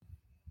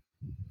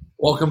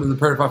Welcome to the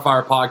Pensacola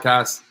Fire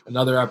Podcast,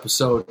 another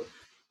episode.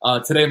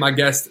 Today, my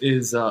guest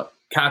is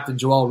Captain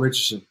Joel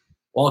Richardson.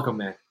 Welcome,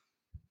 man.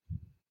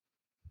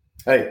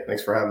 Hey,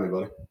 thanks for having me,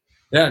 buddy.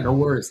 Yeah, no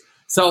worries.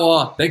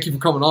 So, thank you for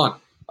coming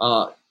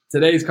on.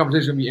 Today's conversation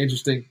is going to be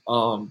interesting.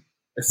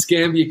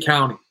 Escambia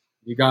County,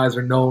 you guys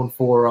are known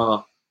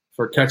for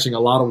catching a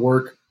lot of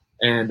work,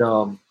 and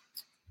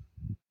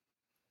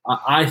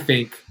I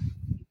think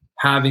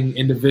having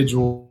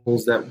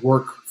individuals that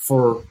work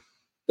for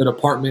the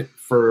department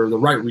for the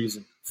right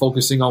reason,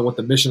 focusing on what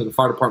the mission of the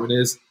fire department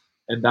is,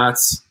 and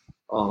that's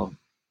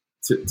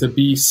to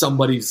be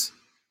somebody's,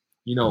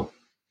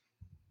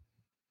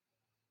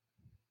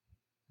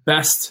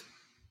 best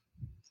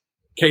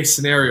case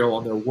scenario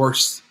on their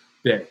worst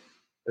day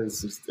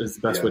is the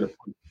best way to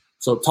put it.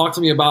 So talk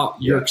to me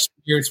about your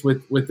experience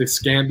with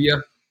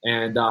Escambia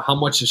and how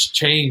much has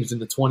changed in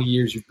the 20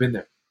 years you've been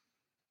there.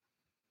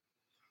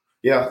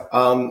 Yeah.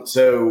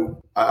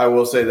 So I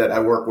will say that I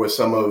work with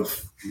some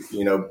of,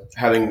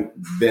 having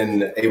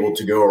been able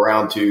to go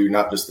around to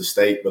not just the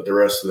state, but the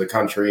rest of the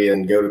country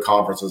and go to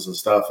conferences and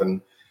stuff.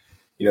 And,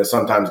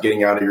 sometimes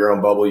getting out of your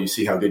own bubble, you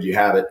see how good you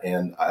have it.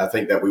 And I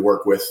think that we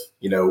work with,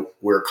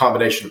 we're a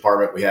combination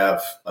department. We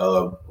have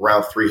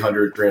around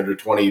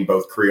 320,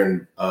 both career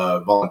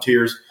and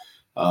volunteers.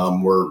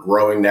 We're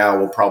growing now.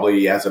 We'll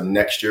probably, as of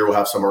next year, we'll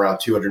have some around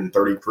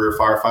 230 career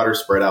firefighters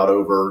spread out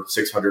over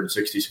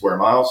 660 square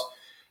miles.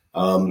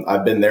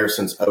 I've been there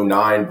since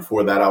 2009.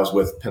 Before that, I was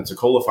with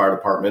Pensacola Fire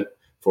Department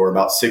for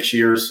about 6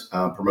 years,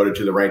 promoted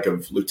to the rank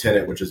of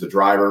lieutenant, which is a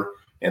driver,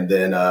 and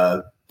then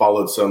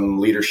followed some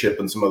leadership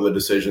and some other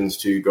decisions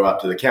to go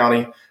out to the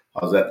county.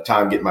 I was at the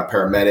time getting my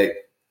paramedic.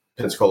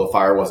 Pensacola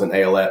Fire was an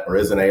ALS or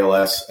is an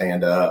ALS,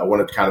 and I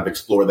wanted to kind of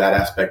explore that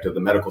aspect of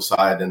the medical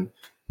side and,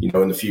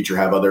 in the future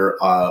have other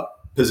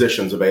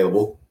positions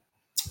available.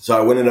 So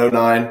I went in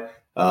 2009.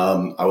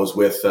 I was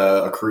with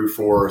a crew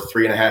for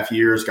 3.5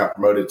 years, got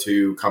promoted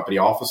to company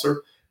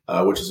officer,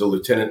 which is a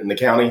lieutenant in the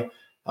county.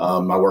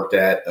 I worked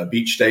at a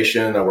beach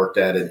station. I worked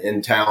at an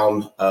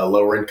in-town,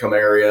 lower income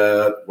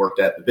area, worked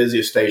at the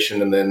busiest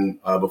station. And then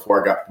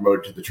before I got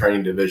promoted to the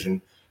training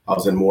division, I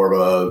was in more of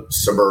a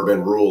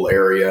suburban rural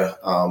area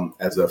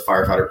as a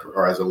firefighter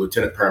or as a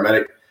lieutenant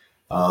paramedic.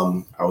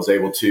 I was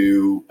able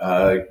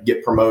to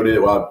get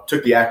promoted. Well, I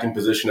took the acting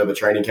position of a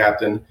training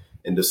captain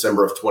in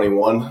December of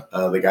 21.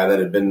 The guy that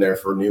had been there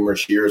for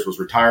numerous years was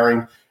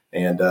retiring,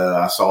 and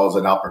I saw it as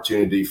an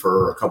opportunity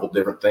for a couple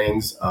different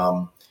things.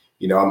 I'm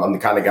the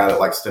kind of guy that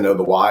likes to know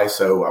the why,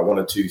 so I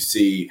wanted to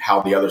see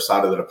how the other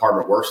side of the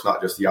department works, not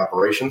just the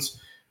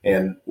operations.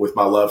 And with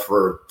my love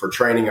for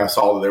training, I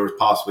saw that there was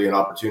possibly an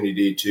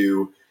opportunity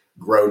to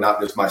grow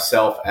not just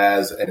myself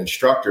as an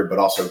instructor, but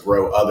also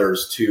grow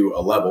others to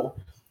a level.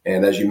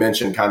 And as you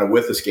mentioned, kind of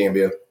with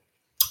Escambia,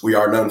 we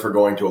are known for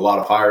going to a lot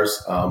of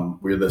fires.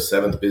 We're the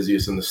 7th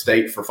busiest in the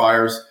state for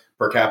fires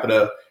per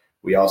capita.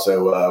 We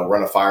also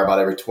run a fire about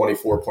every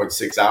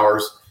 24.6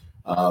 hours.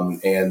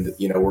 And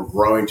we're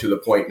growing to the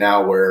point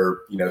now where,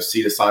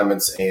 seat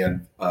assignments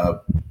and,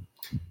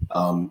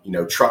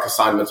 truck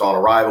assignments on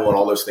arrival and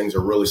all those things are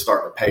really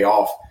starting to pay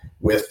off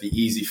with the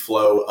easy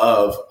flow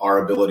of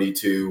our ability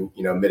to,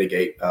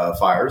 mitigate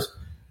fires.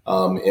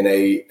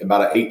 In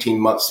about an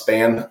 18-month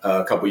span,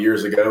 a couple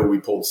years ago, we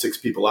pulled 6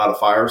 people out of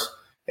fires.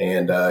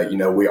 And,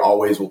 we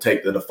always will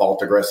take the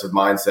default aggressive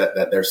mindset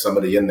that there's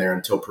somebody in there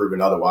until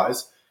proven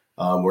otherwise.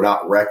 We're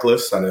not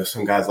reckless. I know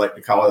some guys like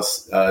to call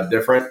us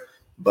different,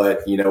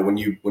 but, when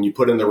you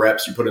put in the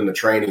reps, you put in the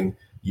training,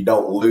 you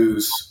don't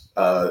lose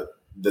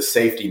the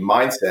safety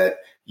mindset.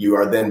 You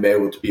are then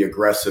able to be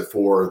aggressive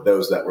for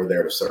those that were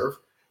there to serve.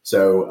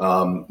 So,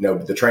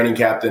 the training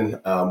captain,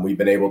 we've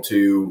been able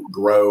to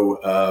grow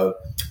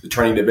the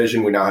training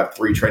division. We now have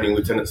 3 training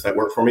lieutenants that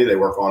work for me. They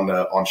work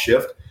on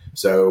shift.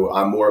 So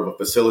I'm more of a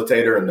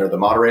facilitator and they're the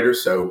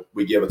moderators. So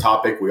we give a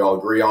topic, we all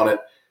agree on it.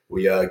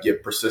 We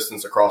give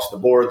persistence across the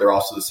board. They're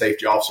also the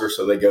safety officer,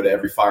 so they go to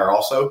every fire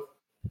also.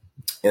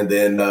 And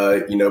then,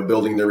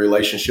 building the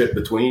relationship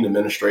between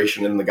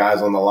administration and the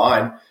guys on the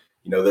line.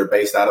 They're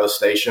based out of a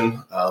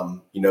station.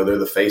 They're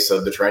the face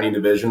of the training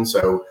division.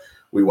 So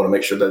we want to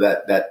make sure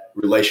that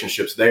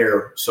relationship's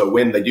there. So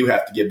when they do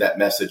have to give that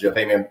message of,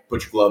 hey, man,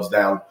 put your gloves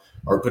down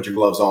or put your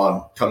gloves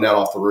on, come down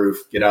off the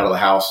roof, get out of the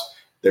house,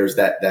 there's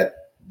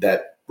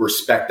that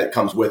respect that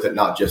comes with it,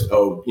 not just,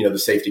 the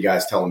safety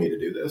guy's telling me to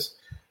do this.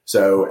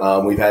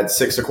 So we've had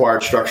 6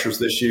 acquired structures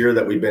this year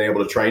that we've been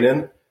able to train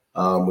in.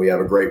 We have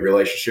a great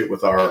relationship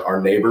with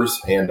our neighbors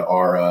and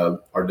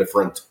our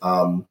different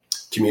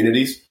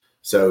communities.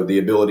 So the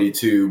ability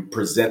to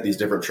present these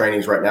different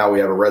trainings right now, we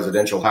have a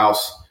residential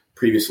house.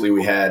 Previously,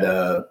 we had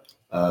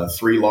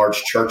 3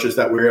 large churches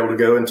that we were able to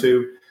go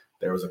into.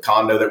 There was a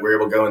condo that we were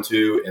able to go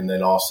into, and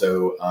then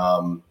also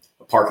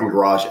a parking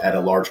garage at a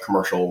large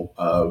commercial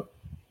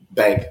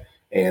bank.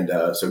 And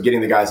so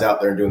getting the guys out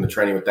there and doing the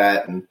training with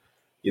that. And,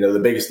 the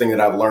biggest thing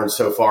that I've learned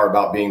so far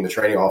about being the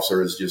training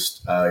officer is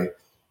just,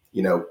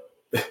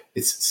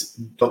 it's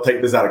don't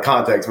take this out of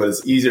context, but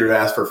it's easier to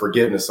ask for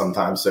forgiveness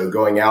sometimes. So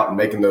going out and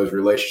making those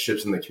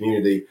relationships in the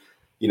community,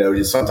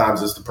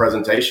 sometimes it's the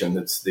presentation.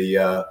 It's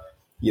the,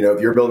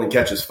 if your building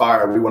catches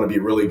fire, we want to be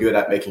really good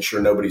at making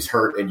sure nobody's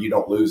hurt and you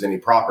don't lose any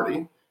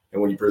property.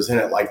 And when you present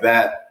it like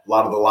that, a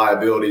lot of the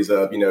liabilities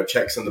of,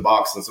 checks in the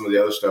box and some of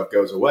the other stuff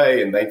goes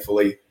away. And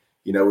thankfully,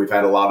 we've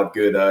had a lot of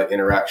good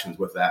interactions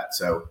with that.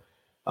 So,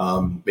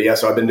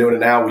 so I've been doing it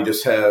now. We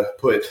just have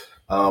put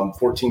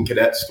 14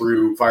 cadets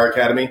through Fire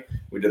Academy.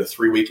 We did a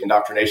 3-week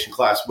indoctrination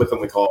class with them.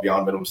 We call it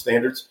Beyond Minimum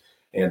Standards.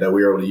 And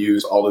we were able to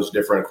use all those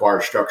different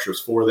acquired structures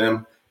for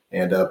them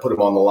and put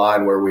them on the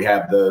line where we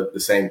have the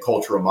same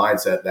cultural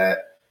mindset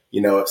that,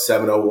 at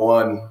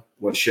 7:01,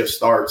 when shift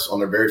starts on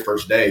their very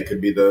first day,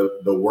 could be the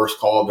worst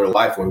call of their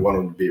life, and we want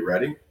them to be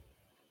ready.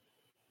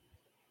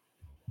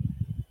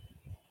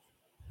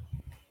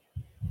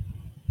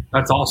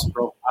 That's awesome,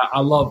 bro.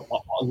 I love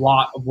a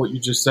lot of what you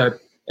just said.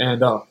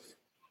 And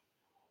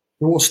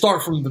we'll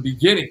start from the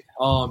beginning.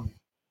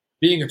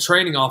 Being a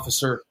training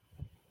officer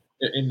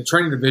in the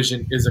training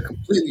division is a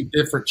completely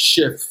different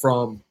shift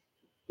from,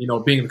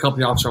 being the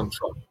company officer on the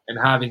truck and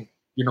having,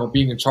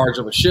 being in charge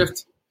of a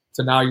shift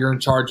to now you're in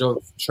charge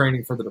of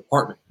training for the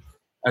department.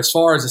 As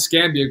far as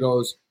Escambia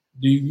goes,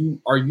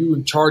 are you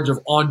in charge of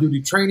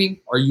on-duty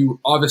training? You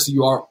are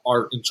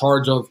in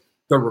charge of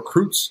the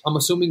recruits? I'm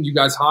assuming you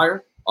guys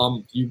hire.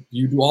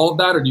 You do all of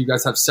that, or do you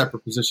guys have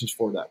separate positions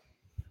for that?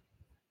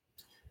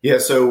 Yeah,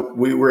 so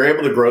we were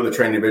able to grow the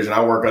training division.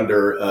 I work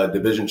under a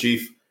division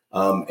chief,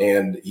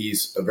 and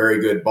he's a very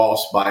good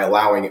boss by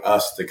allowing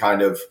us to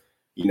kind of,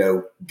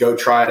 go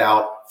try it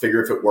out,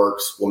 figure if it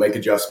works. We'll make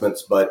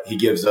adjustments, but he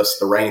gives us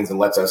the reins and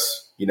lets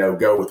us,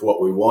 go with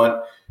what we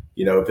want.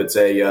 If it's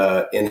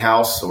a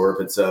in-house or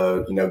if it's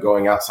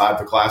going outside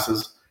for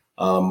classes.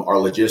 Our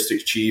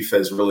logistics chief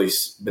has really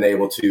been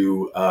able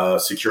to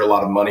secure a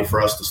lot of money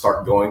for us to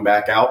start going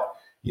back out.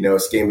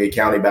 Escambia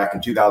County back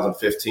in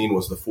 2015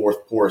 was the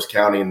 4th poorest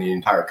county in the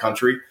entire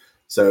country.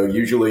 So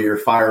usually your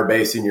fire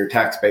base and your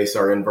tax base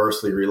are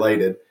inversely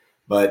related.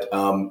 But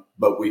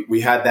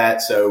we had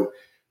that. So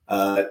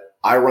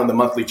I run the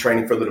monthly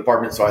training for the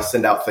department. So I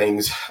send out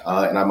things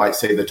and I might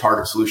say the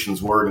target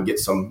solutions word and get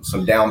some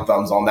down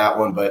thumbs on that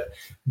one. But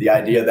the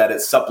idea that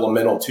it's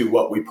supplemental to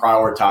what we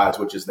prioritize,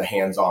 which is the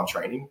hands-on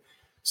training.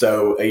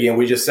 So again,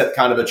 we just set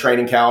kind of a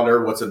training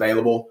calendar, what's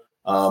available.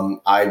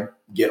 I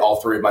get all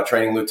 3 of my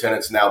training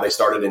lieutenants now. They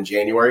started in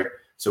January.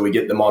 So we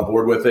get them on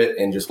board with it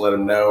and just let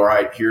them know, all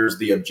right, here's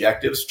the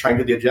objectives, try and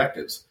get the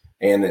objectives.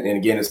 And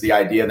again, it's the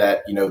idea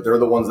that, they're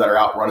the ones that are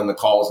out running the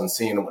calls and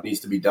seeing what needs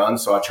to be done.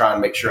 So I try and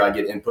make sure I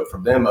get input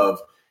from them of,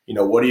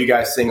 what are you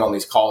guys seeing on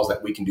these calls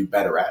that we can do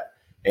better at?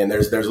 And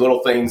there's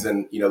little things.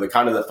 And, the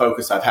kind of the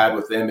focus I've had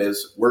with them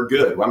is we're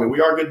good. I mean,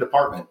 we are a good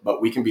department,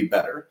 but we can be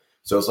better.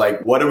 So it's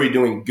like, what are we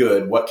doing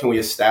good? What can we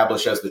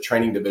establish as the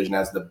training division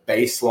as the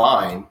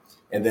baseline?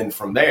 And then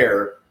from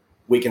there,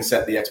 we can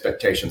set the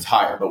expectations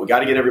higher. But we got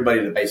to get everybody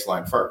to the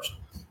baseline first.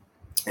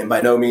 And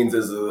by no means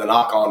is it a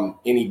knock on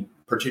any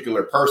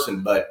particular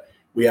person, but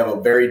we have a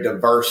very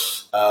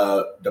diverse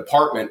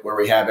department where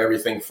we have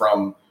everything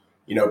from,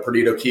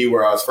 Perdido Key,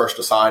 where I was first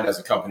assigned as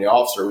a company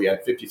officer. We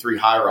had 53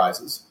 high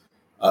rises,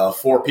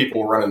 4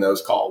 people running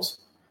those calls.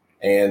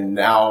 And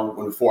now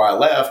before I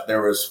left,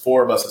 there was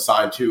 4 of us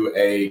assigned to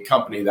a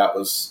company that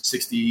was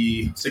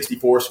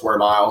 64 square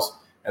miles.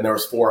 And there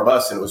was 4 of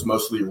us, and it was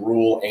mostly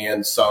rural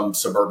and some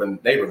suburban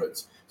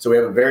neighborhoods. So we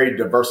have a very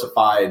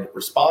diversified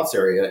response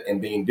area,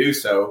 and being do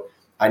so,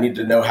 I need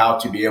to know how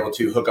to be able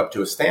to hook up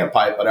to a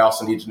standpipe, but I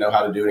also need to know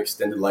how to do an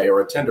extended lay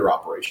or a tender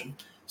operation.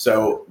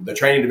 So the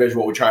training division,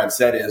 what we try and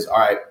set is, all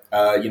right,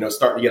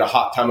 starting to get a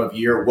hot time of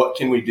year, what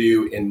can we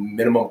do in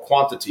minimum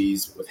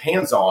quantities with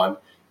hands-on,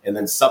 and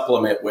then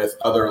supplement with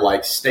other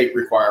like state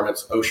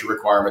requirements, OSHA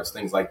requirements,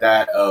 things like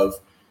that of,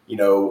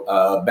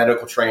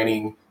 medical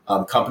training,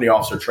 company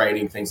officer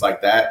training, things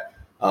like that.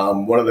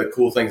 One of the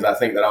cool things I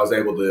think that I was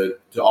able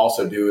to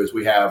also do is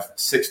we have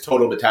 6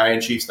 total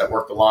battalion chiefs that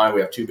work the line.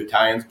 We have 2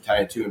 battalions,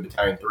 Battalion 2 and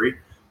Battalion 3.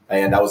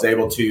 And I was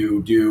able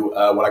to do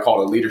what I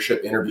call a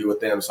leadership interview with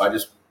them. So I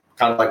just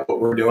kind of like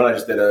what we're doing. I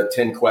just did a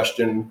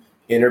 10-question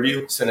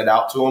interview, sent it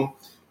out to them,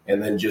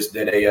 and then just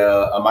did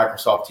a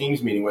Microsoft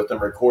Teams meeting with them,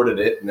 recorded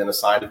it, and then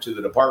assigned it to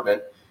the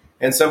department.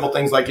 And simple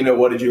things like,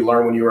 what did you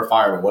learn when you were a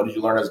fireman? What did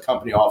you learn as a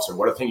company officer?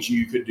 What are things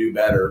you could do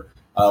better?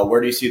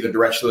 Where do you see the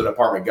direction of the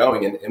department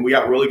going? And we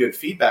got really good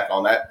feedback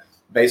on that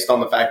based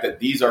on the fact that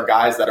these are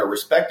guys that are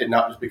respected,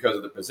 not just because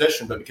of the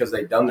position, but because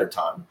they've done their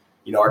time.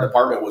 Our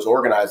department was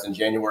organized in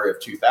January of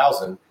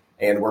 2000,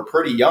 and we're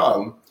pretty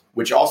young,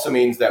 which also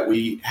means that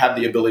we have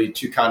the ability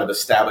to kind of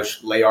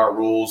lay our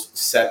rules,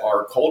 set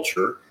our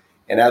culture.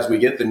 And as we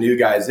get the new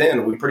guys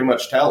in, we pretty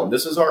much tell them,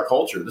 this is our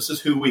culture. This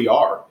is who we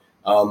are.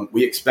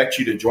 We expect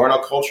you to join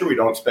our culture. We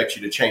don't expect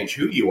you to change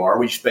who you are.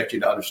 We expect you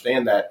to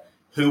understand that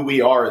who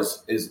we are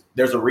is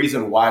there's a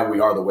reason why we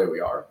are the way we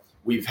are.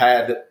 We've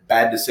had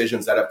bad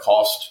decisions that have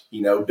cost,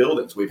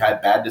 buildings. We've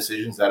had bad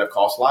decisions that have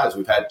cost lives.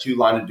 We've had 2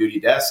 line of duty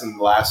deaths in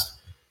the last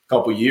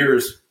couple of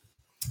years.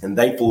 And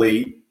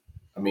thankfully,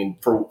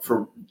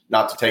 for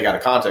not to take out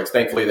of context,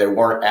 thankfully they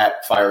weren't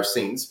at fire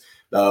scenes.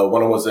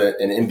 One was an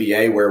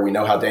MBA, where we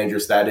know how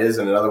dangerous that is.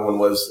 And another one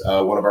was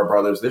one of our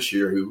brothers this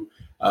year who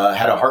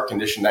had a heart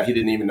condition that he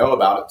didn't even know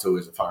about until he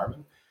was a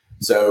fireman.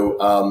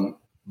 So,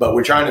 but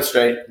we're trying to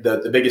stay,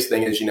 the biggest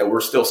thing is,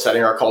 we're still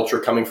setting our culture,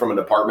 coming from a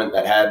department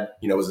that had,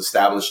 was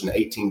established in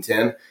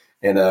 1810.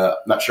 And I'm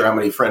not sure how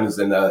many friends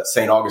in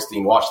St.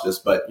 Augustine watched this,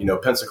 but,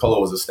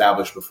 Pensacola was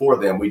established before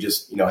them. We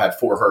just, had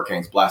 4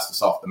 hurricanes blast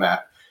us off the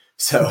map.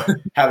 So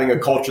having a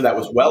culture that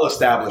was well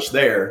established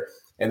there,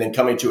 and then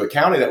coming to a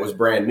county that was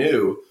brand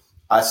new,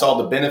 I saw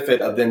the benefit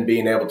of then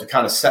being able to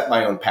kind of set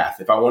my own path.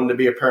 If I wanted to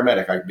be a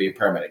paramedic, I could be a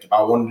paramedic. If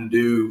I wanted to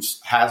do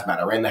hazmat,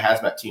 I ran the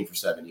hazmat team for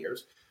 7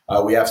 years.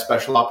 We have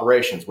special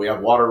operations. We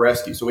have water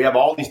rescue. So we have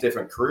all these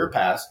different career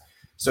paths.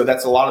 So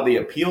that's a lot of the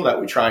appeal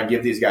that we try and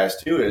give these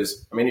guys too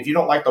is, if you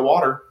don't like the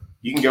water,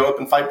 you can go up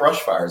and fight brush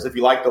fires. If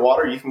you like the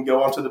water, you can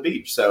go onto the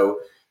beach. So,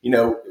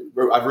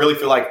 I really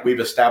feel like we've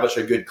established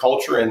a good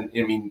culture. And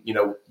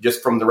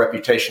just from the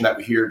reputation that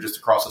we hear just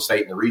across the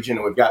state and the region,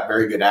 and we've got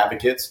very good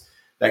advocates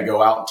that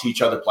go out and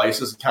teach other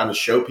places and kind of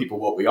show people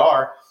what we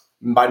are.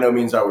 By no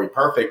means are we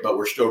perfect, but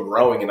we're still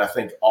growing. And I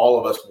think all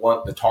of us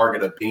want the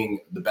target of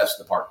being the best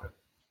department.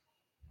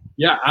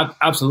 Yeah,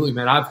 absolutely,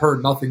 man. I've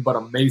heard nothing but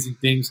amazing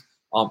things.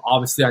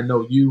 Obviously, I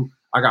know you.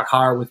 I got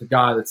hired with a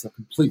guy that's a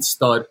complete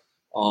stud.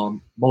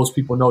 Most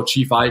people know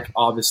Chief Ike,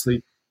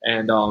 obviously.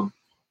 And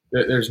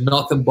there's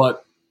nothing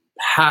but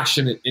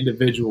passionate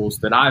individuals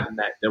that I've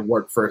met that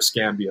work for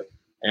Escambia.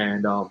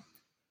 And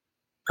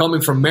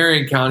coming from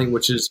Marion County,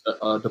 which is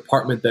a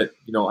department that,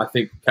 I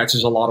think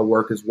catches a lot of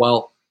work as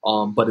well,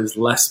 but is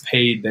less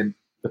paid than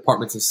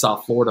departments in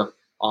South Florida.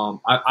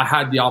 I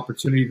had the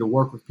opportunity to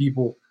work with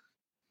people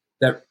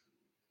that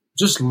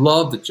just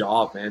love the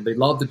job, man. They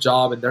love the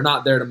job, and they're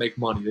not there to make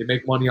money. They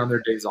make money on their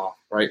days off,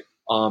 right?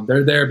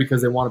 They're there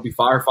because they want to be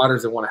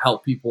firefighters. They want to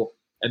help people,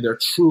 and they're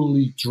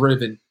truly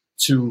driven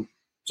to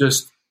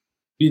just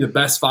be the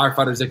best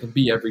firefighters they can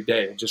be every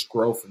day and just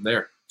grow from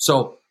there.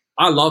 So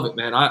I love it,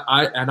 man.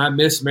 I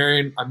miss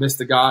Marion. I miss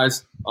the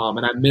guys,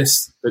 and I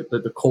miss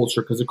the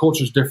culture, because the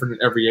culture is different in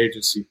every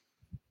agency.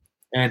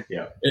 And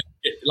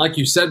like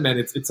you said, man,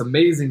 it's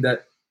amazing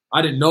that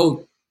I didn't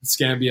know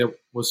Escambia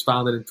was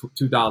founded in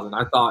 2000.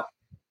 I thought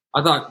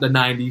the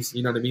 90s.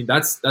 You know what I mean?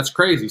 That's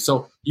crazy.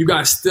 So you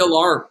guys still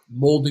are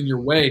molding your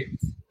way.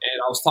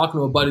 And I was talking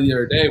to a buddy the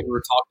other day. We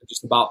were talking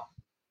just about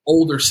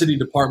older city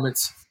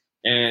departments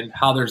and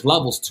how there's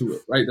levels to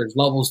it, right? There's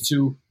levels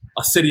to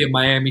a city of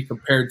Miami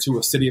compared to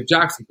a city of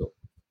Jacksonville,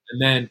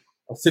 and then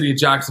a city of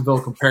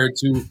Jacksonville compared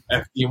to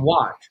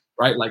FDNY,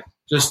 right? Like,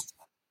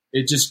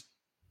 it just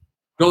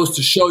goes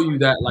to show you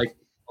that, like,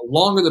 the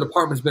longer the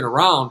department's been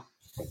around,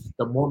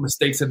 the more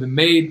mistakes have been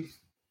made.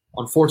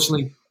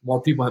 Unfortunately,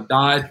 more people have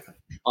died,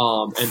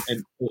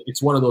 and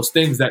it's one of those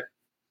things that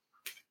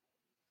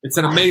it's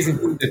an amazing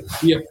thing to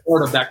be a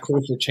part of that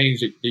cultural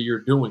change that you're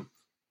doing.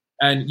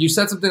 And you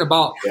said something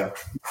about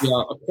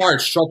acquired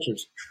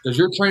structures. Does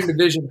your training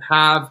division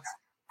have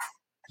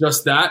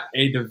just that,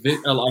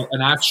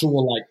 an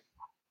actual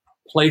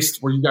place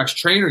where you guys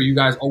train, or you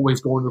guys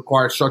always go into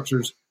acquired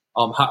structures?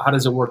 How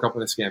does it work up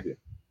in Escambia?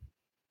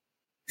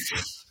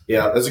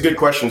 Yeah, that's a good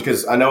question,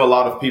 because I know a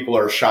lot of people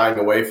are shying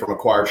away from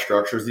acquired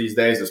structures these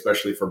days,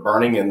 especially for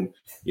burning. And,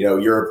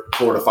 you're a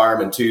Florida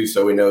fireman too.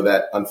 So we know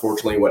that,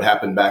 unfortunately, what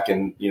happened back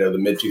in, the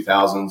mid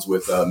 2000s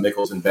with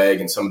Mickles and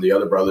Begg and some of the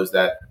other brothers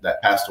that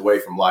passed away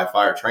from live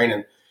fire training.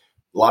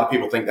 A lot of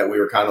people think that we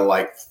were kind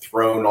of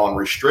thrown on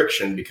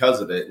restriction because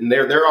of it. And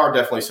there are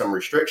definitely some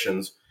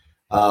restrictions.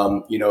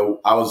 I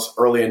was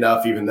early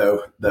enough, even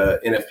though the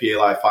NFPA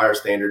live fire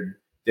standard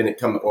it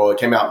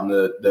came out in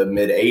the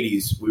mid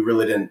 80s. We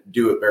really didn't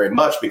do it very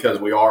much because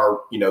we are,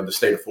 the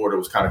state of Florida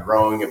was kind of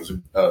growing. It was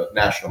a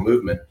national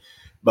movement.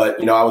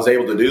 But, I was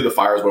able to do the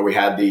fires where we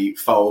had the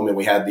foam and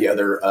we had the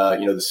other,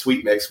 the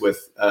sweet mix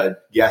with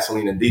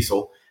gasoline and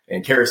diesel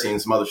and kerosene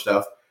and some other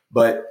stuff.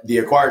 But the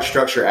acquired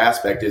structure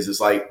aspect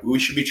is we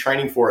should be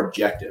training for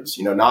objectives.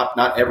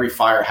 Not every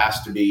fire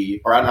has to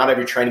be, or not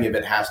every training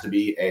event has to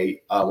be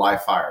a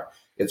live fire.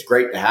 It's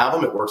great to have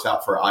them. It works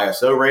out for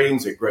ISO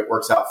ratings. It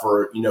works out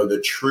for,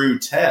 the true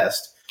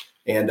test.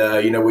 And,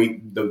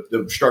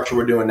 the structure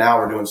we're doing now,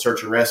 we're doing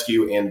search and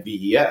rescue and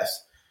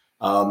VES.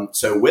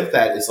 So with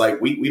that, it's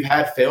we've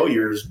had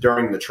failures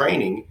during the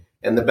training.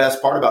 And the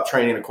best part about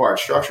training an acquired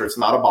structure, it's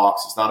not a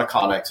box, it's not a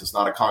connex, it's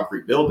not a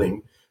concrete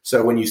building.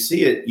 So when you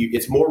see it,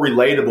 it's more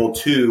relatable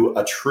to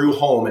a true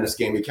home in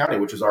Escambia County,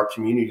 which is our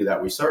community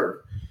that we serve.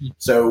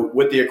 So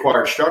with the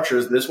acquired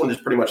structures, this one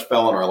just pretty much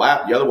fell in our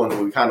lap. The other one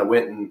we kind of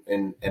went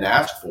and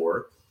asked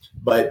for.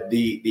 But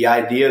the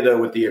idea, though,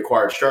 with the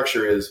acquired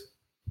structure is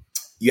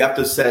you have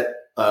to set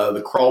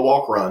the crawl,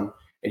 walk, run,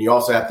 and you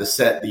also have to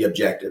set the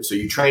objective. So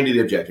you train to the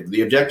objective.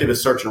 The objective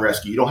is search and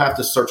rescue. You don't have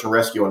to search and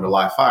rescue under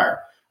live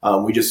fire.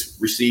 We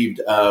just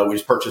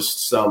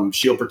purchased some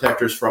shield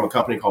protectors from a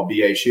company called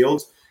BA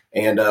Shields.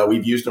 And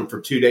we've used them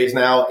for 2 days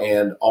now.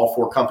 And all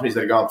 4 companies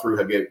that have gone through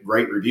have get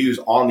great reviews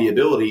on the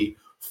ability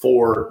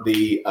for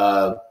the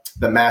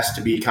mask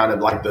to be kind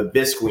of like the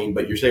bisqueen,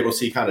 but you're able to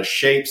see kind of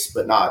shapes,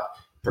 but not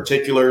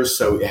particulars.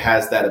 So it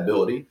has that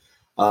ability.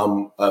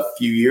 A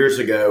few years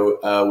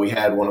ago, we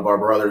had one of our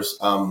brothers,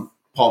 Paul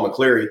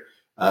McCleary,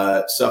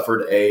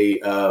 suffered a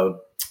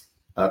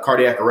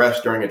cardiac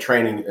arrest during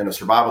a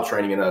survival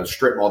training in a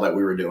strip mall that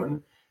we were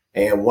doing.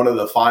 And one of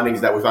the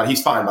findings that we found,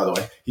 he's fine, by the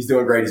way, he's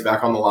doing great. He's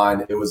back on the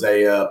line. It was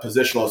a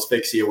positional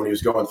asphyxia when he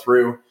was going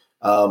through.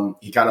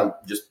 He kind of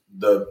just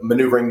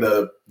maneuvering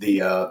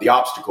the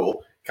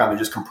obstacle kind of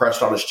just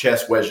compressed on his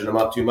chest, wedging him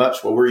up too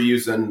much. Well, we're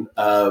using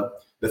the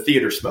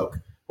theater smoke.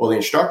 Well, the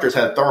instructors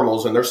had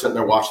thermals, and they're sitting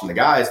there watching the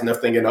guys, and they're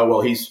thinking, oh,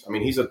 well, he's a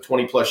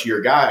 20-plus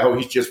year guy. Oh,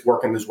 he's just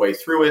working his way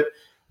through it.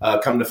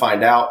 Come to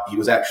find out, he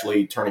was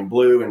actually turning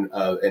blue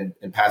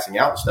and passing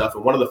out and stuff.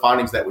 And one of the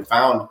findings that we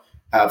found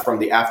from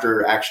the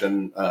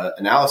after-action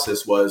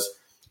analysis was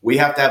we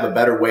have to have a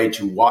better way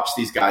to watch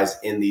these guys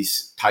in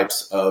these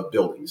types of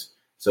buildings.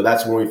 So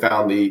that's when we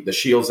found the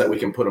shields that we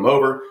can put them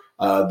over.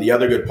 The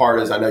other good part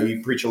is, I know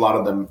you preach a lot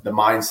of the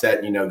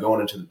mindset,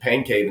 going into the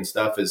pain cave and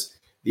stuff, is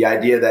the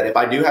idea that if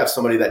I do have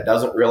somebody that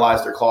doesn't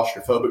realize they're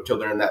claustrophobic till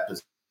they're in that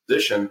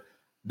position,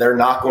 they're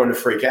not going to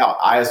freak out.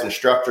 I, as an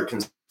instructor, can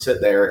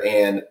sit there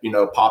and,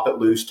 pop it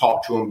loose,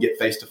 talk to them, get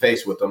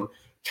face-to-face with them,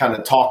 kind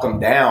of talk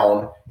them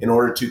down in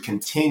order to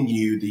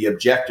continue the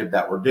objective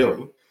that we're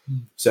doing.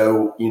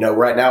 So,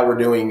 right now we're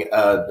doing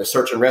the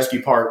search and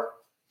rescue part,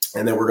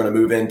 and then we're going to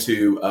move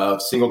into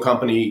single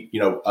company,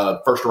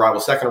 first arrival,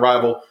 second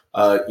arrival.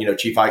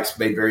 Chief Ike's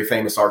made very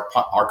famous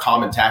our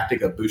common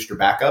tactic of booster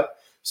backup.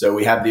 So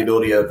we have the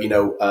ability of,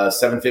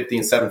 750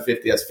 and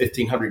 750, that's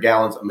 1,500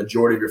 gallons. A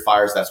majority of your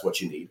fires, that's what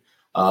you need.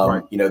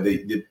 Right.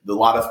 The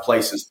lot of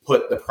places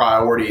put the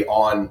priority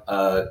on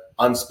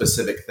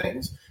unspecific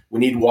things. We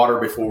need water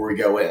before we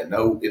go in.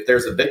 No, if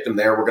there's a victim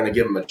there, we're going to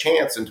give them a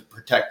chance, and to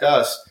protect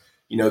us,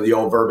 the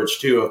old verbiage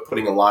too of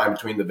putting a line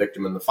between the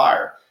victim and the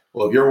fire.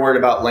 Well, if you're worried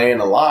about laying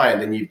a line,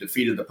 then you've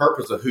defeated the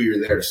purpose of who you're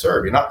there to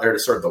serve. You're not there to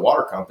serve the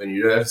water company.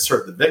 You're there to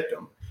serve the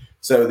victim.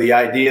 So the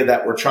idea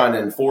that we're trying to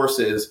enforce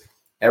is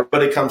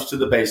everybody comes to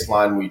the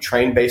baseline. We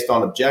train based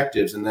on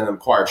objectives, and then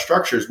acquired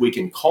structures. We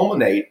can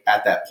culminate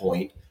at that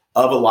point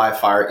of a live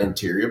fire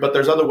interior, but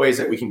there's other ways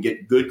that we can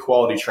get good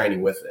quality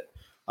training with it.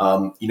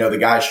 The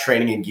guys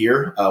training in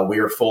gear, we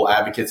are full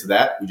advocates of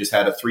that. We just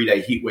had a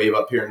 3-day heat wave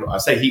up here. And I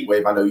say heat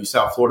wave, I know you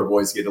South Florida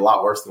boys get a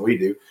lot worse than we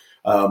do,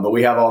 but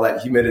we have all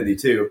that humidity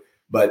too.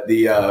 But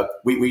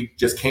we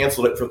just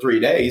canceled it for 3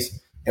 days.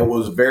 And what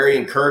was very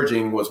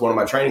encouraging was one of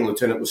my training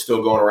lieutenant was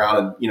still going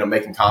around and,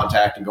 making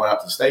contact and going out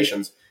to the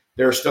stations.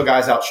 There are still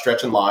guys out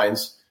stretching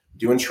lines,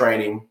 doing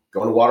training,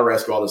 going to water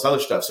rescue, all this other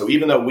stuff. So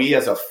even though we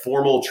as a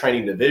formal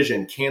training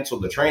division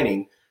canceled the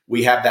training,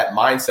 we have that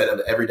mindset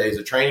of every day is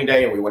a training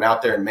day. And we went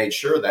out there and made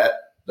sure that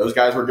those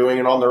guys were doing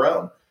it on their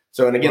own.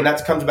 So, and again,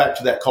 that comes back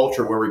to that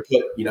culture where we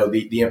put,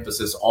 the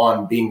emphasis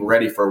on being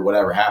ready for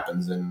whatever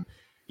happens. And,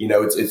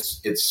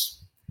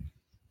 it's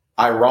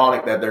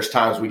ironic that there's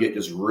times we get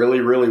just really,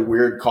 really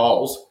weird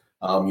calls.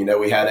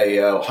 We had a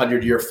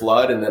 100-year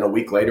flood, and then a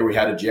week later we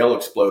had a jail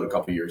explode a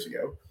couple years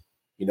ago.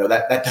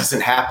 That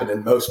doesn't happen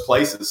in most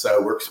places.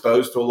 So we're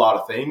exposed to a lot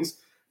of things.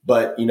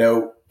 But,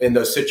 in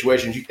those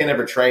situations, you can't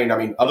ever train. I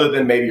mean, other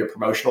than maybe a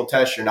promotional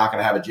test, you're not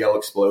going to have a jail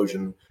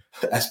explosion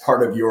as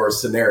part of your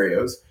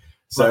scenarios.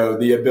 So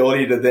the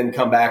ability to then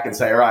come back and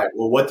say, all right,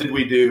 well, what did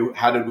we do?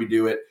 How did we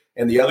do it?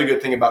 And the other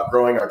good thing about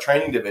growing our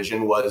training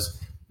division was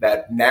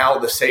that now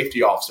the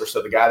safety officer,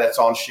 so the guy that's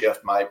on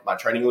shift, my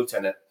training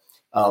lieutenant,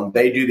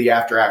 they do the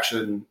after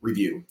action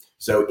review.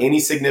 So any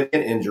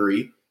significant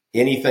injury,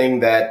 anything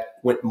that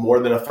went more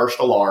than a first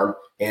alarm,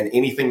 and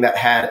anything that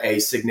had a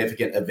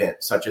significant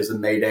event, such as a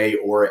mayday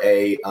or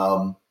a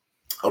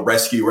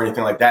rescue or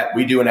anything like that,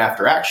 we do an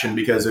after action,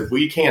 because if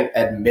we can't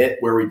admit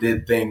where we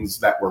did things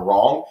that were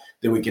wrong,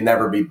 then we can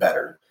never be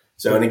better.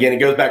 So, and again, it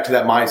goes back to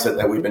that mindset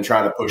that we've been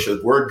trying to push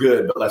is we're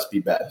good, but let's be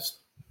best.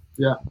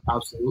 Yeah,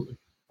 absolutely.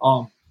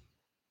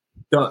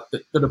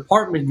 The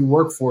department you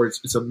work for,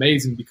 it's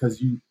amazing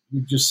because you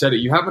just said it.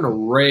 You have an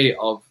array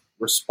of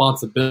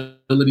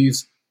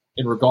responsibilities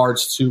in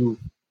regards to,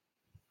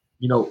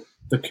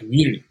 the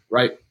community,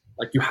 right?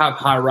 Like you have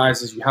high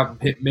rises, you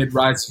have mid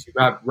rises, you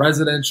have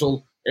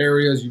residential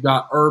areas, you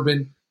got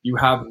urban, you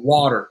have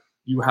water,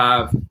 you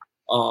have,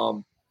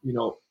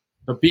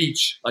 the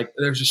beach. Like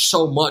there's just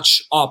so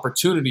much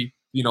opportunity,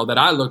 that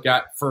I look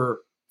at for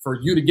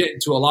you to get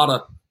into a lot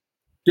of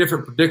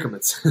different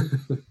predicaments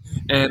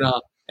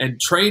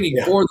and training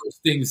for those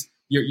things.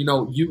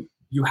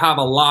 You have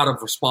a lot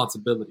of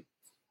responsibility.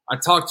 I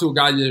talked to a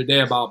guy the other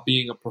day about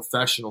being a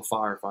professional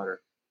firefighter,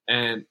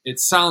 and it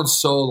sounds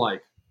so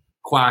like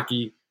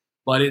quacky,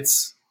 but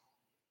it's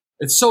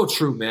so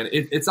true, man.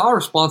 It's our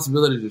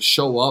responsibility to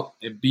show up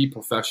and be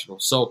professional.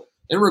 So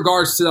in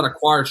regards to that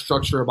acquired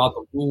structure about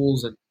the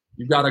rules, and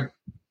you've got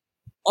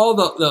all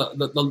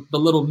the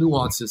little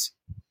nuances.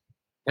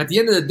 At the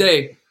end of the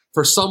day,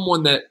 for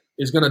someone that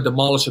is going to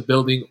demolish a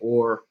building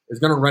or is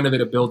going to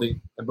renovate a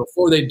building, and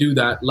before they do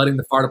that, letting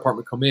the fire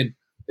department come in,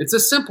 it's a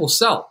simple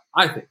sell,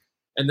 I think.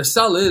 And the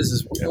sell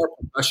is we are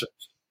professionals.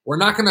 We're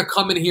not going to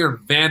come in here and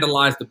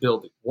vandalize the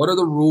building. What are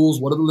the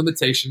rules? What are the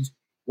limitations?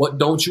 What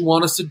don't you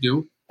want us to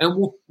do?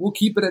 and we'll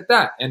keep it at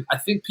that. And I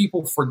think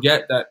people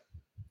forget that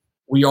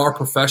we are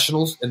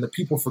professionals, and the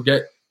people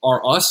forget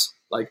are us.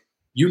 Like,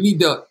 you need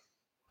to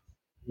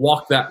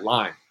walk that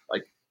line.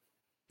 Like,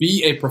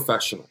 be a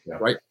professional,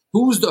 right?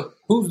 Who's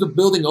the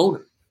building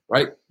owner,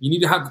 right? You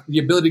need to have the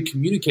ability to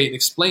communicate and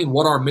explain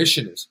what our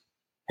mission is.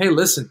 Hey,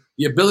 listen,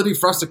 the ability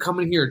for us to come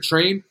in here and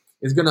train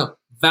is going to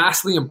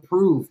vastly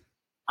improve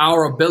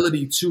our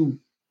ability to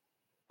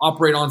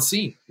operate on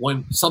scene.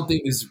 When something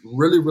is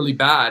really, really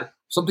bad,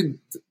 something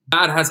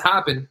bad has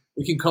happened,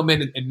 we can come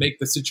in and make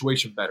the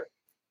situation better.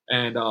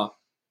 And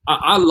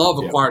I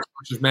love acquired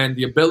structures, man.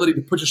 The ability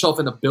to put yourself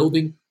in a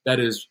building that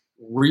is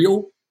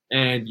real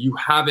and you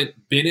haven't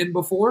been in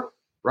before,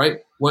 right?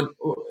 When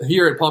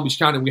here at Palm Beach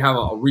County, we have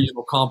a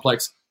regional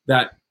complex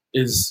that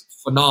is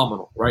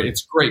phenomenal, right?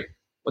 It's great.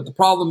 But the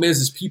problem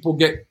is people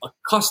get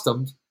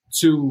accustomed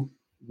to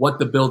what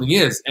the building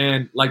is.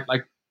 And like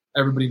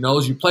everybody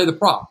knows, you play the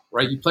prop,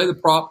 right? You play the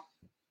prop,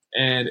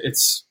 and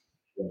it's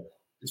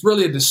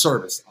really a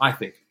disservice, I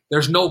think.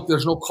 There's no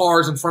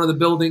cars in front of the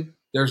building.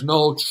 There's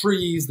no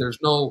trees. There's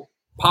no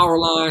power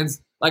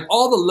lines. Like,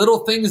 all the little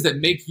things that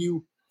make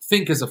you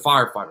think as a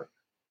firefighter.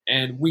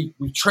 And we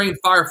train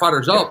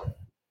firefighters up.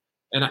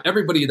 And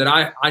everybody that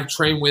I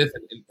train with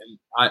and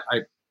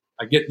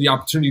I get the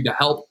opportunity to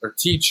help or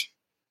teach,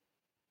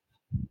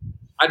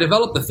 I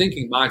developed the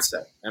thinking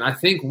mindset. And I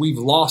think we've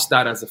lost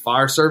that as a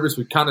fire service.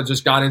 We kind of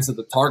just got into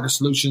the target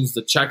solutions,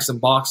 the checks and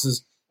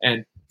boxes,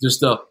 and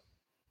just the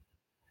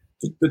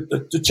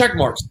check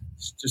marks.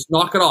 Just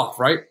knock it off,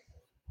 right?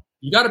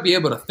 You got to be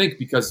able to think,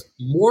 because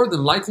more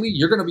than likely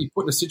you're going to be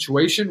put in a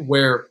situation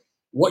where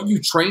what you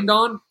trained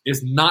on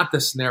is not the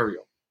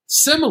scenario.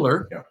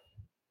 Similar,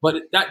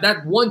 but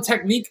that one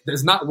technique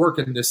does not work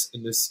in this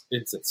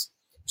instance.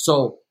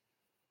 So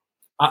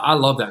I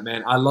love that,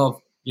 man. I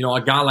love,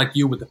 a guy like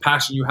you with the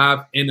passion you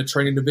have in the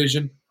training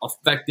division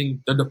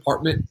affecting the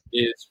department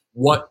is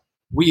what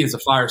we as a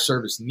fire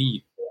service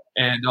need.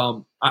 And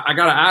I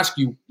got to ask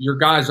you, your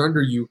guys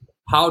under you,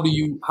 how do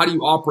you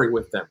operate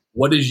with them?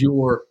 What is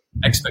your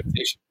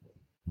expectation?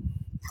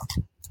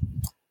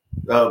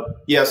 So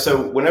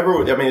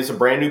whenever, it's a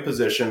brand new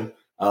position.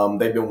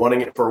 They've been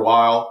wanting it for a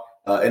while.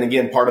 And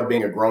again, part of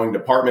being a growing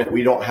department,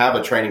 we don't have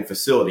a training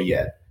facility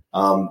yet.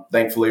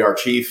 Thankfully, our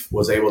chief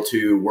was able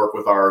to work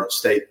with our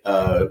state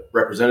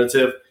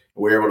representative.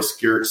 We were able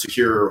to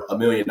secure $1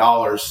 million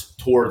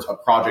towards a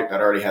project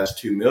that already has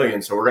 $2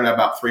 million. So we're going to have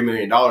about $3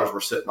 million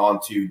we're sitting on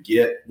to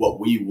get what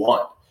we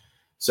want.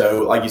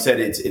 So like you said,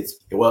 it's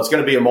going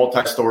to be a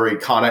multi-story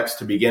connex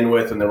to begin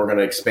with, and then we're going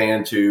to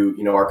expand to,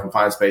 our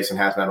confined space and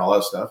hazmat and all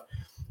that stuff.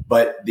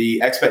 But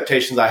the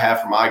expectations I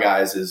have for my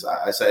guys is,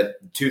 I said,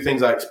 2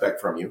 things I expect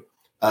from you.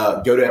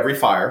 Go to every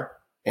fire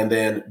and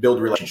then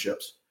build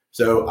relationships.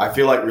 So I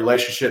feel like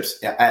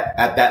relationships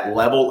at that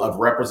level of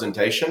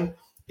representation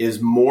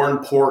is more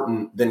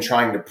important than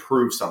trying to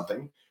prove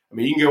something. I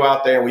mean, you can go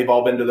out there, and we've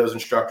all been to those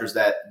instructors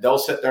that they'll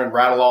sit there and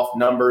rattle off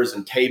numbers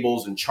and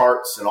tables and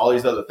charts and all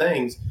these other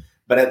things.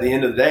 But at the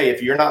end of the day,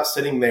 if you're not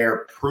sitting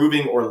there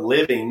proving or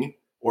living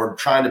or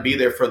trying to be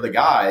there for the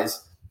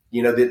guys,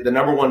 the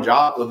number one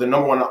job, or the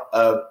number one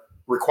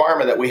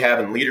requirement that we have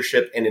in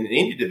leadership and in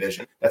any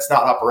division that's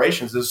not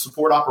operations is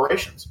support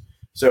operations.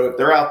 So if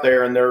they're out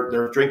there and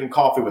they're drinking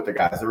coffee with the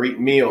guys, they're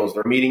eating meals,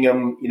 they're meeting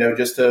them,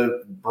 just to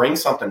bring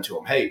something to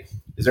them. Hey,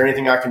 is there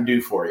anything I can do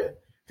for you?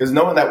 Because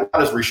knowing that we're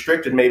not as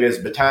restricted maybe as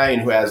a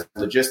battalion who has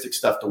logistic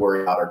stuff to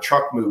worry about, or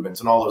truck movements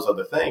and all those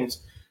other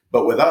things.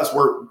 But with us,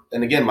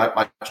 and again,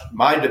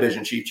 my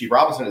division chief, Chief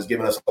Robinson, has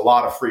given us a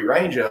lot of free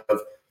range of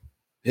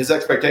his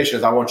expectation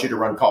is, I want you to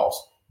run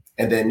calls.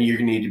 And then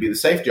you need to be the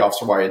safety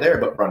officer while you're there,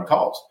 but run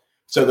calls.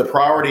 So the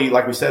priority,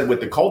 like we said,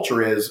 with the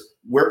culture is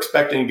we're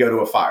expecting to go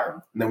to a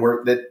fire. And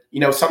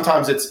then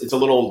sometimes it's a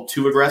little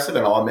too aggressive,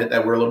 and I'll admit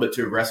that we're a little bit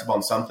too aggressive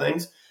on some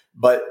things.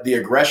 But the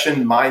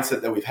aggression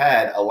mindset that we've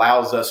had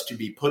allows us to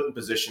be put in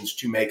positions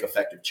to make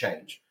effective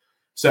change.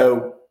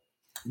 So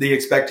the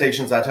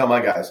expectations, I tell my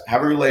guys,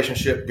 have a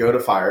relationship, go to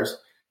fires.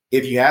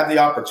 If you have the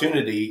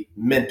opportunity,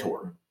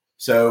 mentor.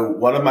 So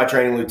one of my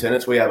training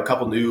lieutenants, we have a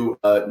couple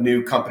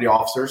new company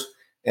officers,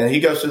 and he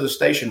goes to the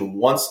station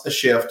once a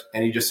shift,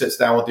 and he just sits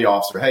down with the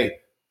officer. Hey,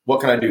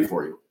 what can I do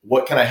for you?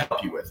 What can I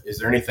help you with? Is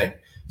there anything?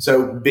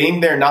 So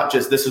being there, not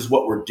just this is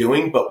what we're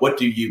doing, but what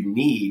do you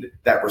need?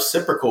 That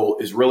reciprocal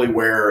is really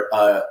where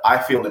I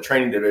feel in the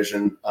training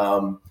division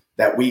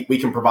that we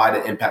can provide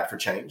an impact for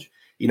change.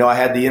 I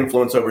had the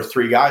influence over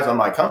 3 guys on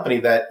my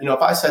company that,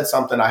 if I said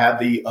something, I have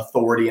the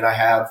authority and I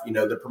have,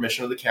 the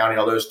permission of the county,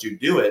 all those to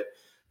do it.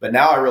 But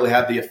now I really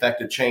have the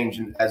effective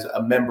change as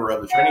a member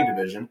of the training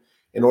division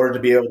in order to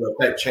be able to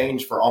affect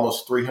change for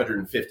almost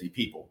 350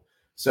 people.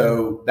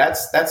 So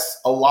that's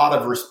a lot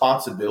of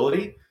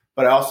responsibility,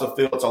 but I also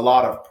feel it's a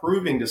lot of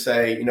proving to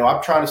say,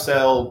 I'm trying to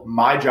sell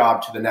my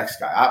job to the next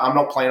guy. I'm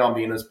not planning on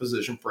being in this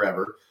position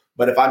forever.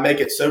 But if I make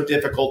it so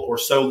difficult or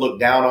so looked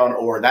down on,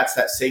 or that's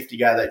that safety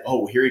guy that,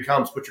 oh, here he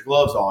comes, put your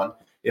gloves on.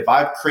 If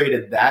I've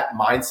created that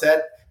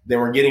mindset, then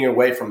we're getting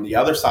away from the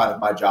other side of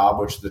my job,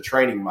 which is the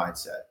training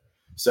mindset.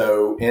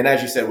 So, and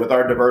as you said, with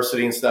our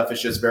diversity and stuff,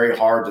 it's just very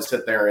hard to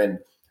sit there and,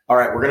 all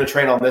right, we're going to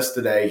train on this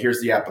today. Here's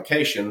the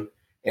application.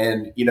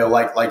 And,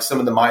 like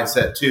some of the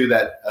mindset too,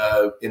 that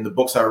in the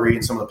books I read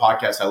and some of the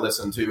podcasts I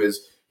listen to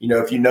is,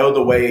 if you know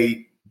the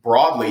way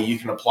broadly, you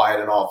can apply it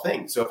in all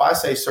things. So if I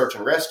say search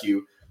and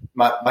rescue,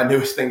 my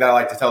newest thing that I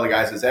like to tell the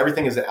guys is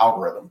everything is an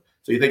algorithm.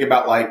 So you think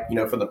about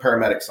from the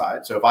paramedic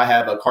side. So if I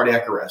have a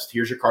cardiac arrest,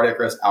 here's your cardiac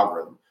arrest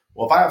algorithm.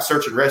 Well, if I have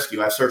search and rescue,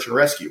 I have search and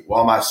rescue.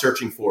 Well, am I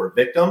searching for a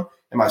victim?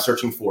 Am I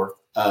searching for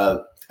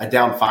a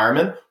downed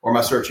fireman? Or am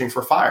I searching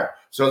for fire?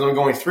 So as I'm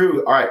going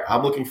through, all right,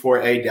 I'm looking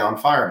for a downed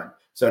fireman.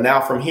 So now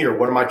from here,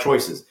 what are my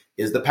choices?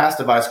 Is the pass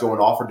device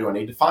going off or do I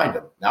need to find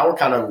them? Now we're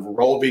kind of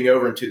rolling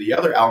over into the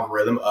other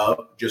algorithm of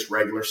just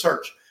regular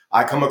search.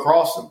 I come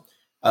across them.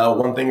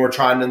 One thing we're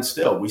trying to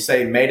instill, we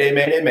say mayday,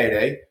 mayday,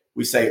 mayday.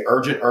 We say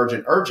urgent,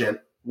 urgent,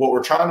 urgent. What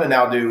we're trying to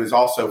now do is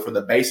also for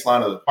the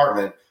baseline of the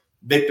department,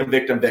 victim,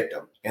 victim,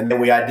 victim. And then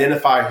we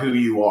identify who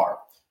you are.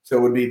 So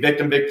it would be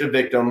victim, victim,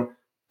 victim,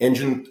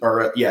 engine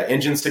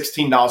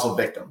 16 nozzle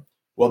victim.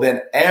 Well,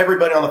 then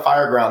everybody on the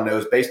fire ground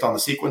knows based on the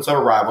sequence of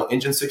arrival,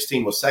 engine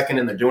 16 was second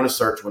and they're doing a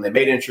search. When they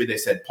made entry, they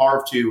said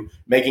PARV 2,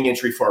 making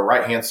entry for a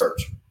right-hand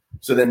search.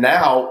 So then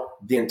now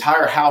the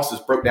entire house is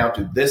broke down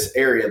to this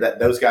area that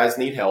those guys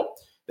need help.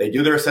 They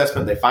do their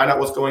assessment. They find out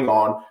what's going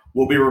on.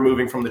 We'll be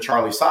removing from the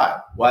Charlie side.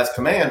 Well, as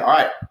command, all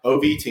right,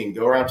 OV team,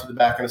 go around to the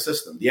back and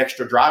assist them. The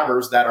extra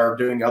drivers that are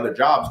doing other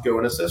jobs go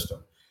and assist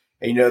them.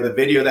 And, the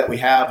video that we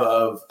have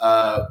of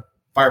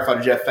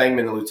firefighter Jeff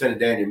Fangman and Lieutenant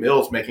Daniel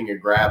Mills making a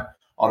grab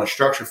on a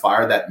structure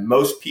fire that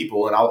most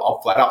people, and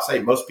I'll flat out say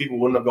most people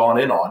wouldn't have gone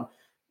in on,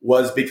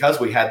 was because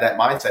we had that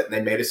mindset and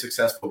they made a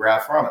successful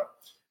grab from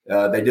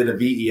it. They did a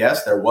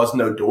VES. There was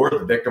no door.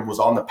 The victim was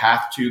on the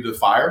path to the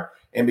fire.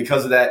 And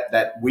because of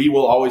that we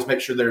will always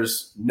make sure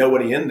there's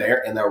nobody in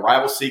there. And the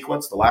arrival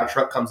sequence, the ladder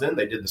truck comes in.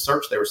 They did the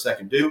search. They were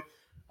second due.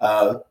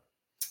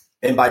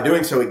 And by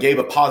doing so, it gave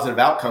a positive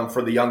outcome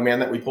for the young man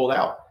that we pulled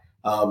out.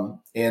 I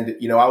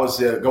was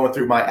going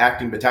through my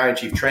acting battalion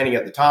chief training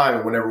at the time.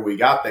 And whenever we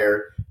got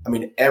there,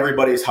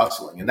 everybody's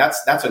hustling. And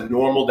that's a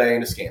normal day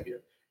in Escambia.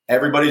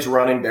 Everybody's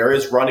running. There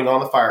is running on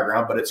the fire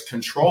ground, but it's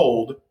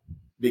controlled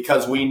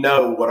because we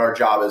know what our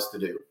job is to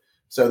do.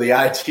 So the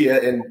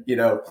idea, and,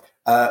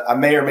 I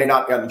may or may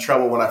not get in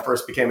trouble when I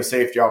first became a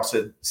safety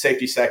officer,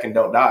 safety second,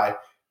 don't die.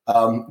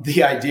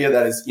 The idea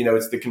that is,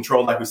 it's the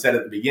control, like we said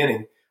at the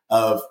beginning,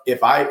 of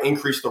if I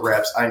increase the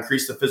reps, I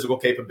increase the physical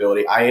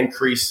capability, I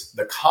increase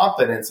the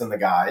confidence in the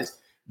guys,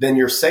 then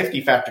your safety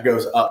factor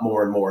goes up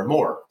more and more and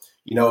more.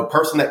 A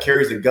person that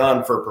carries a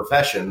gun for a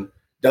profession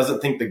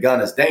doesn't think the gun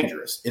is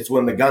dangerous. It's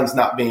when the gun's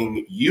not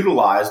being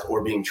utilized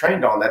or being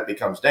trained on that it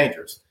becomes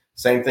dangerous.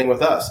 Same thing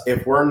with us.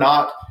 If we're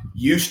not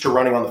used to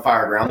running on the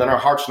fire ground, then our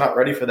heart's not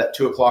ready for that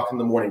 2:00 in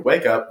the morning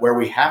wake up where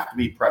we have to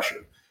be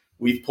pressured.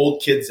 We've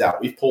pulled kids out.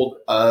 We've pulled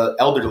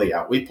elderly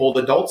out. We've pulled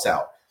adults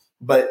out.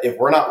 But if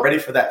we're not ready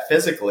for that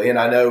physically, and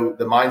I know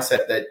the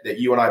mindset that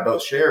you and I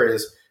both share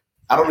is,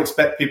 I don't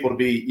expect people to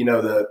be,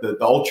 the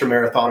ultra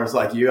marathoners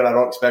like you, and I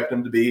don't expect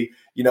them to be,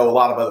 a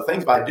lot of other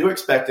things, but I do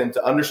expect them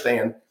to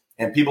understand.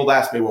 And people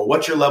ask me, well,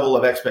 what's your level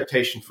of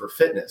expectation for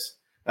fitness?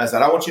 And I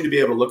said, I want you to be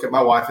able to look at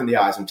my wife in the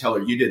eyes and tell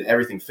her you did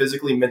everything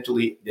physically,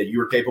 mentally that you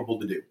were capable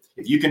to do.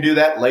 If you can do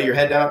that, lay your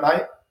head down at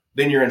night,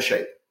 then you're in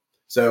shape.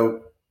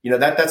 So,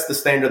 that's the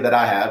standard that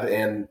I have.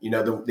 And,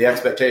 the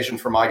expectation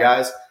for my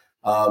guys,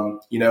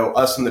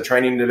 us in the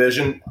training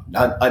division,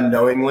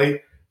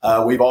 unknowingly,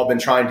 we've all been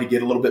trying to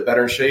get a little bit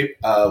better in shape.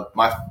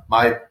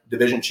 My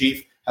division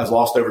chief has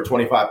lost over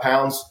 25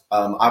 pounds.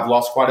 I've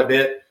lost quite a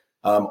bit.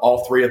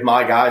 All three of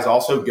my guys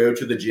also go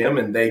to the gym,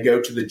 and they go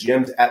to the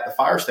gyms at the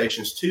fire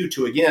stations too.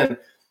 To again,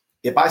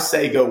 if I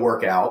say go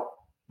work out,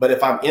 but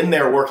if I'm in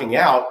there working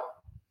out,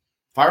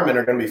 firemen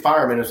are going to be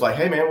firemen. It's like,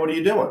 hey man, what are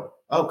you doing?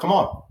 Oh, come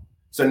on.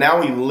 So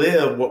now we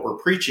live what we're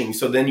preaching.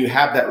 So then you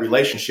have that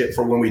relationship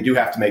for when we do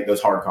have to make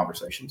those hard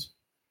conversations.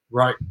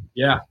 Right.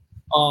 Yeah.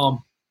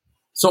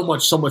 So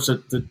much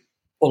to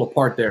pull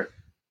apart there.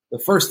 The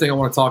first thing I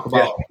want to talk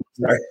about.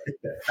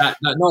 Yeah.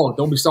 No,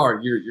 don't be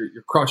sorry.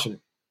 You're crushing it.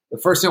 The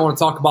first thing I want to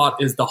talk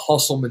about is the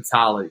hustle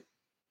mentality.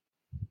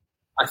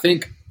 I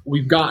think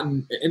we've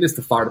gotten, and it's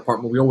the fire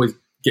department, we always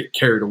get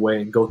carried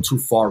away and go too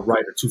far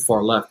right or too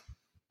far left,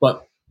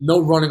 but no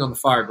running on the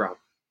fire ground.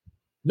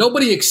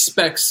 Nobody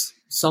expects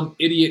some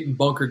idiot in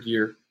bunker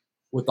gear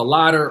with a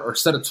ladder or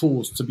set of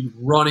tools to be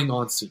running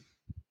on scene.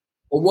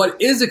 But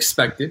what is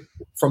expected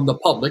from the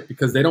public,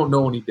 because they don't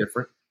know any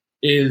different,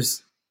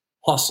 is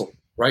hustle,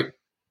 right?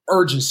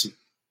 Urgency.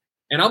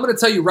 And I'm going to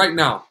tell you right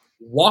now,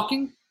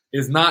 walking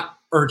is not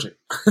urgent.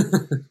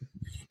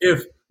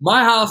 If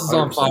my house is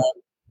on 100%. Fire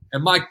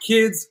and my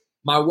kids,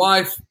 my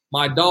wife,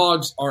 my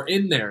dogs are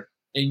in there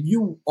and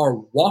you are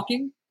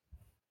walking,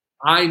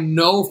 I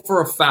know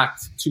for a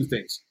fact two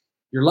things.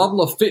 Your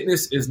level of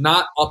fitness is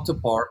not up to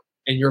par,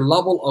 and your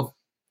level of,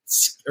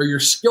 or your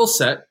skill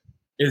set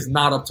is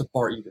not up to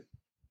par either.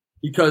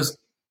 Because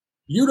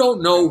you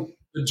don't know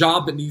the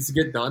job that needs to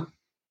get done,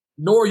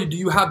 nor do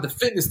you have the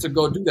fitness to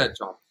go do that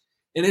job.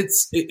 And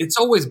it's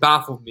always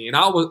baffled me. And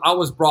I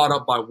was brought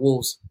up by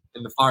wolves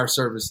in the fire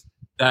service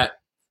that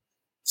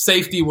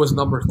safety was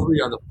number 3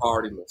 on the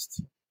priority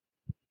list.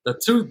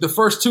 The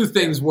first 2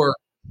 things were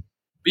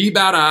be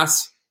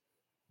badass,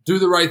 do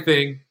the right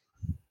thing,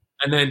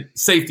 and then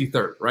safety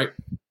third, right?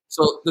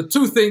 So the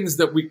 2 things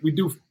that we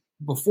do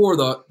before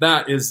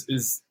that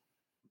is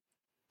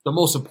the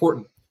most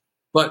important.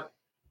 But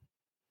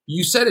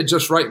you said it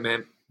just right,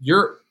 man.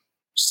 Your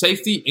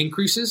safety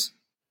increases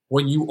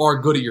when you are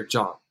good at your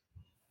job.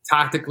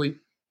 Tactically,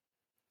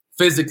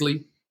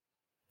 physically,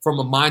 from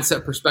a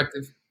mindset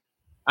perspective.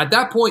 At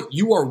that point,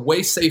 you are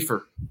way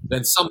safer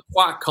than some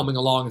quack coming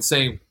along and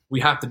saying,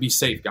 we have to be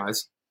safe,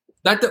 guys.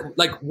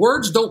 Like,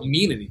 words don't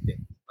mean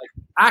anything. Like,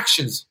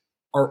 actions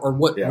are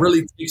what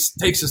really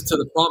takes us to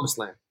the promised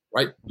land,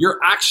 right? Your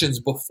actions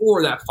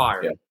before that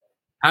fire. Yeah.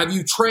 Have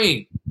you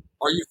trained?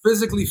 Are you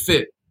physically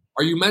fit?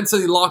 Are you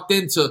mentally locked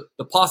into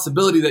the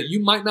possibility that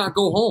you might not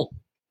go home,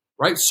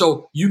 right?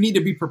 So you need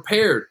to be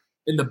prepared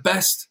in the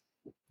best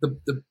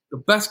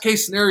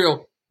case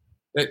scenario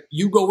that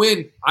you go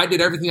in. I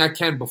did everything I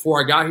can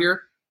before I got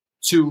here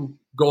to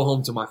go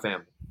home to my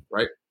family,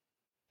 right?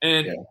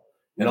 And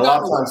a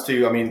lot of times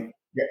too, I mean,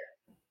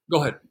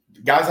 go ahead.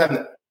 Guys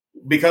haven't,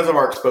 because of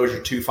our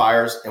exposure to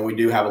fires, and we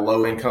do have a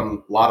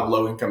lot of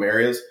low income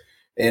areas.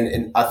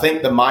 And I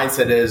think the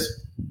mindset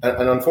is,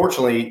 and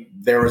unfortunately,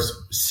 there was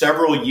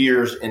several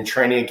years in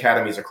training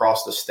academies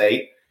across the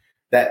state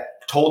that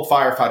told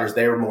firefighters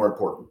they were more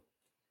important.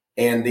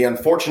 And the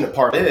unfortunate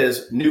part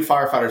is new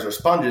firefighters are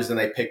sponges, and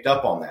they picked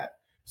up on that.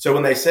 So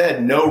when they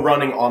said no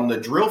running on the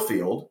drill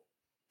field,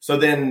 so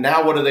then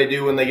now what do they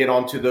do when they get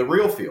onto the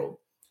real field?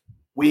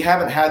 We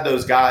haven't had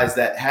those guys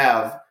that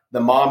have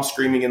the mom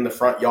screaming in the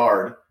front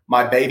yard,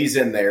 my baby's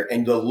in there,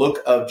 and the look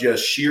of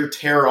just sheer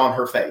terror on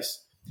her face.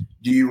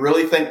 Do you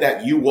really think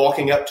that you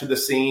walking up to the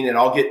scene and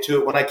I'll get to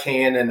it when I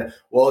can, and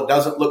well, it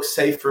doesn't look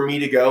safe for me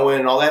to go in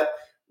and all that?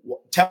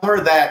 Tell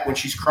her that when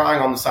she's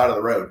crying on the side of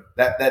the road.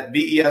 That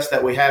VES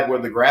that we had where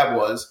the grab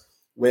was,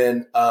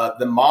 when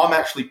the mom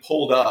actually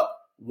pulled up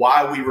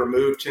while we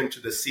removed him to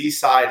the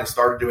seaside and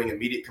started doing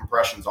immediate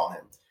compressions on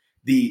him.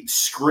 The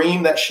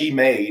scream that she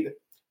made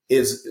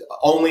is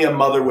only a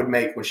mother would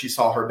make when she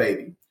saw her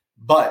baby.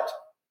 But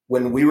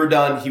when we were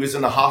done, he was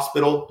in the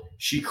hospital.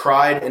 She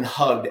cried and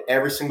hugged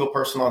every single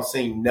person on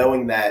scene,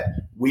 knowing that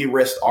we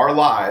risked our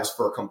lives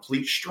for a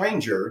complete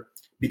stranger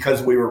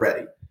because we were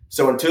ready.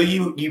 So until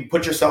you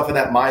put yourself in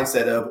that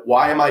mindset of,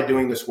 why am I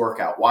doing this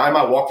workout? Why am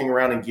I walking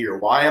around in gear?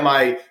 Why am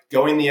I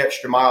going the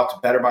extra mile to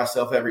better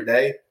myself every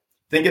day?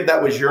 Think if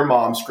that was your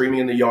mom screaming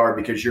in the yard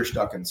because you're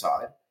stuck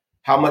inside.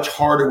 How much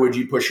harder would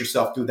you push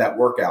yourself through that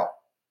workout?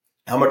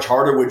 How much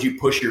harder would you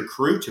push your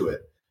crew to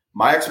it?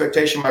 My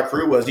expectation, my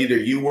crew, was either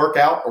you work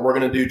out or we're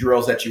going to do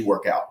drills that you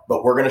work out,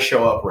 but we're going to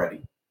show up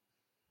ready.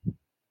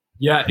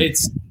 Yeah,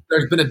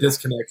 there's been a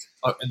disconnect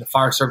in the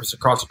fire service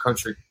across the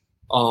country.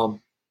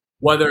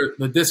 Whether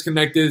the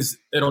disconnect is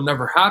it'll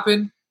never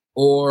happen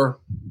or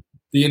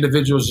the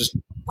individuals just,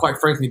 quite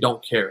frankly,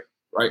 don't care,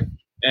 right?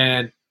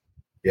 And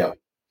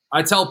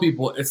I tell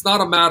people it's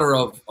not a matter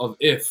of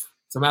if,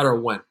 it's a matter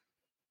of when,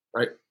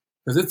 right?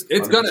 Because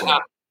it's going to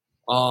happen.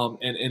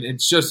 And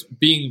it's just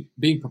being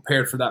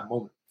prepared for that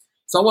moment.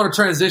 So I want to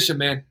transition,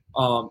 man.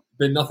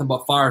 Been nothing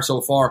but fire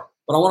so far,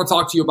 but I want to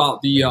talk to you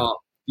about the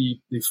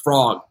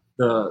FROG,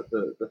 the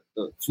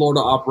Florida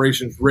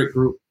Operations RIT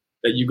Group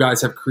that you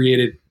guys have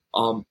created.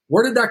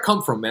 Where did that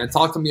come from, man?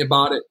 Talk to me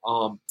about it.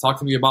 Talk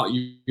to me about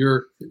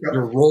your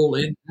role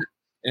in it.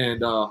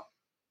 And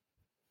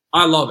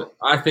I love it.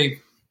 I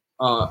think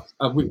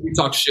we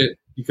talk shit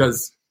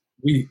because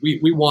we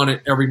want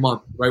it every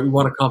month, right? We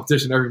want a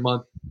competition every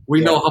month.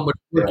 We know how much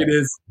work it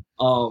is,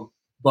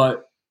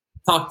 but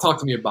talk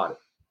to me about it.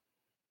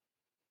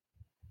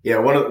 Yeah,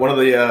 one of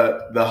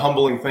the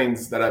humbling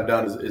things that I've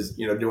done is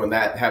doing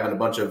that, having a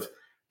bunch of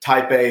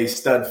Type A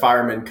stud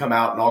firemen come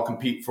out and all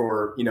compete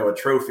for a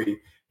trophy,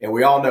 and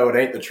we all know it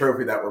ain't the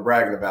trophy that we're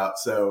bragging about.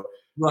 So,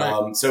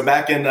 right. So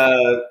back in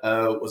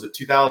was it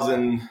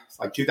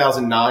 2008,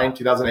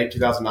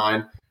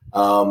 2009,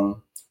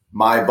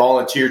 my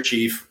volunteer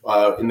chief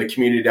in the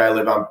community I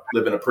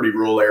live in a pretty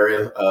rural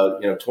area,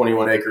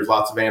 21 acres,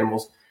 lots of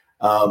animals.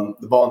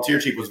 The volunteer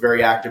chief was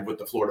very active with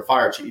the Florida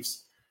Fire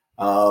Chiefs.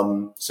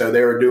 So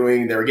they were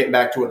getting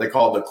back to what they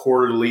call the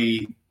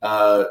quarterly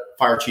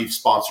fire chief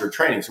sponsored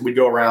training. So we'd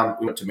go around,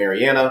 we went to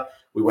Mariana,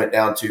 we went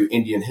down to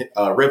Indian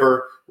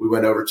River, we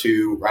went over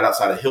to right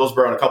outside of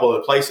Hillsborough and a couple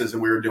other places.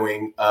 And we were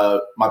doing,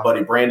 my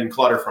buddy Brandon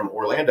Clutter from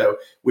Orlando,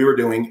 we were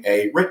doing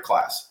a RIT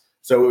class.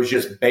 So it was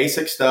just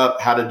basic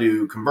stuff, how to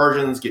do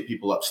conversions, get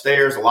people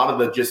upstairs, a lot of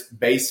the just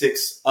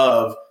basics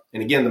of,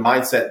 and again, the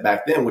mindset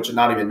back then, which is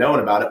not even known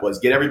about it, was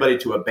get everybody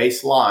to a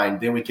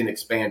baseline, then we can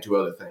expand to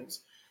other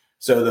things.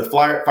 So the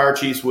fire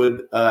chiefs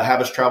would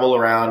have us travel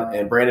around,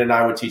 and Brandon and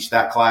I would teach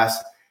that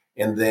class.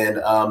 And then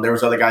there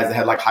was other guys that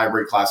had like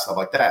hybrid class, stuff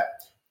like that.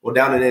 Well,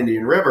 down in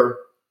Indian River,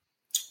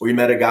 we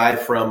met a guy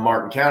from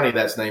Martin County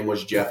that's name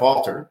was Jeff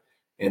Alter.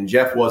 And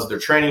Jeff was their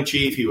training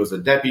chief. He was a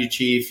deputy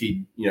chief.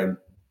 He,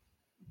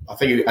 I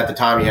think at the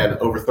time he had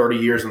over 30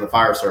 years in the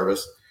fire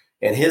service.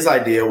 And his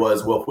idea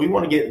was, well, if we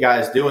want to get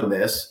guys doing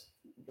this,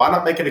 why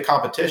not make it a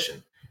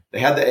competition? They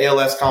had the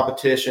ALS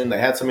competition. They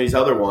had some of these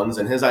other ones.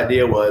 And his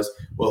idea was,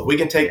 well, if we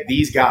can take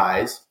these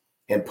guys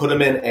and put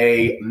them in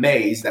a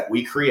maze that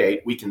we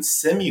create, we can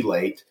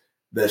simulate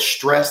the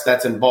stress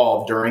that's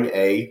involved during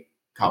a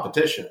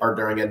competition or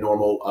during a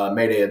normal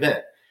Mayday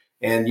event.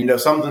 And,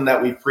 something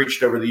that we've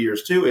preached over the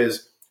years too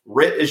is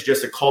RIT is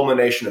just a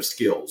culmination of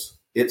skills.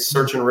 It's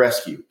search and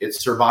rescue.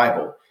 It's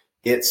survival.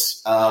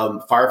 It's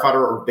firefighter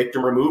or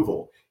victim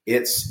removal.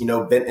 It's,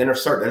 vent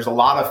intercert. There's a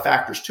lot of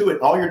factors to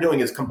it. All you're doing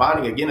is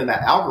combining again in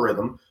that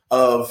algorithm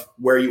of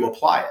where you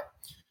apply it.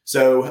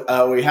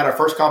 So we had our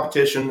first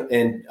competition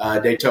in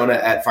Daytona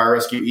at Fire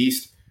Rescue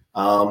East.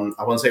 I want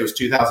to say it was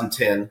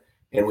 2010.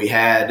 And we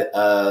had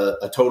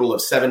a total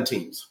of 7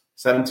 teams.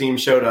 7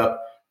 teams showed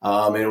up.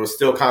 And it was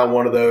still kind of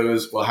one of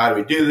those, well, how do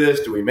we do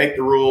this? Do we make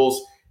the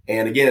rules?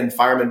 And again,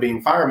 firemen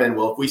being firemen,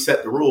 well, if we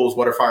set the rules,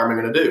 what are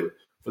firemen going to do?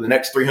 For the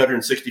next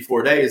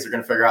 364 days, they're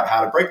going to figure out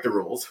how to break the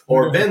rules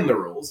or bend the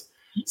rules.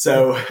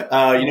 So,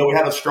 we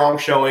had a strong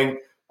showing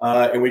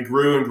and we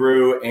grew and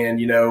grew. And,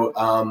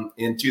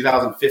 in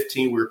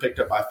 2015, we were picked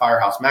up by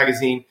Firehouse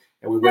Magazine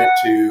and we went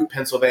to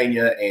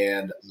Pennsylvania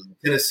and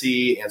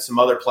Tennessee and some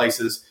other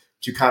places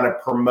to kind of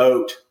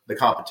promote the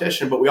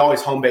competition. But we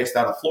always home based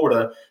out of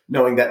Florida,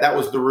 knowing that that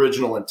was the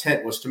original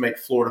intent, was to make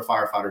Florida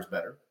firefighters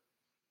better.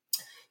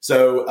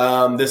 So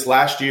this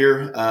last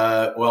year,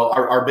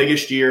 our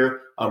biggest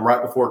year,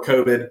 right before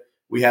COVID,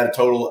 we had a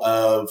total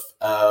of,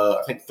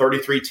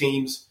 33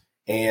 teams,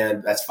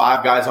 and that's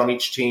 5 guys on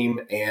each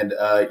team. And,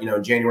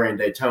 January in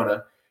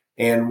Daytona.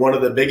 And one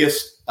of the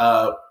biggest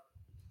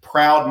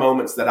proud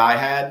moments that I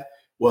had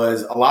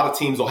was a lot of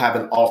teams will have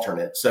an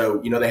alternate.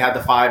 So, they had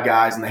the 5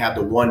 guys and they had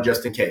the one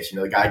just in case.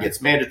 The guy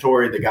gets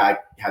mandatory, the guy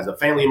has a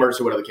family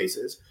emergency, whatever the case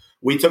is.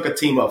 We took a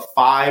team of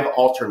 5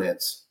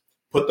 alternates,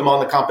 put them on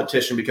the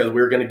competition because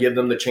we were going to give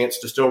them the chance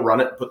to still run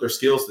it and put their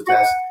skills to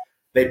test.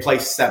 They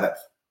placed 7th,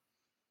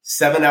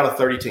 7 out of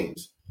 30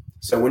 teams.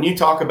 So when you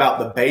talk about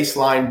the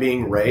baseline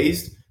being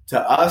raised, to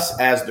us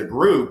as the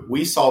group,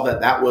 we saw that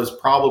that was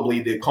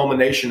probably the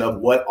culmination of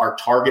what our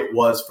target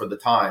was for the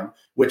time,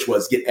 which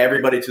was get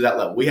everybody to that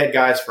level. We had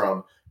guys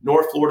from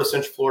North Florida,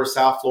 Central Florida,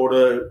 South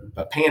Florida,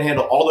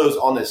 Panhandle, all those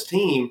on this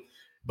team.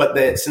 But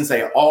that since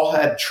they all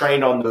had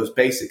trained on those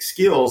basic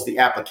skills, the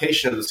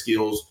application of the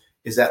skills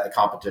is at the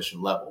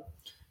competition level.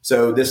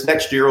 So this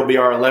next year will be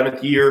our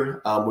 11th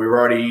year. We were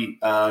already,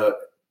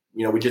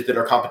 we just did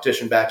our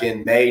competition back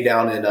in May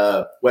down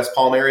in West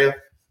Palm area.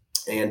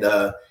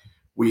 And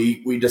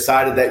we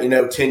decided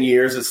that, 10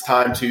 years, it's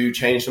time to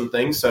change some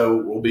things. So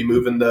we'll be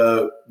moving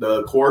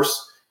the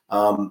course,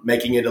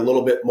 making it a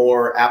little bit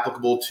more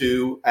applicable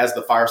to as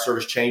the fire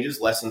service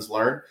changes, lessons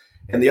learned.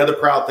 And the other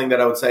proud thing that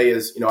I would say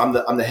is, I'm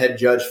the head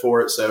judge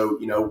for it. So,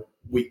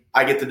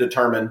 I get to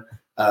determine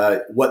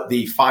what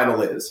the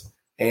final is.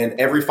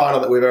 And every final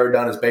that we've ever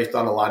done is based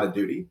on a line of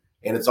duty.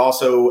 And it's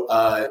also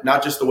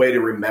not just the way to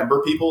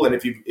remember people. And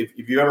if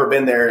you've ever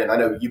been there, and I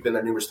know you've been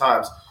there numerous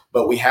times,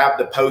 but we have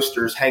the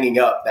posters hanging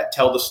up that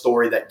tell the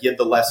story, that give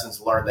the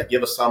lessons learned, that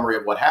give a summary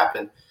of what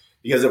happened.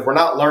 Because if we're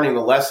not learning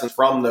the lessons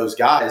from those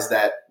guys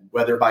that,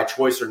 whether by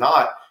choice or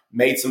not,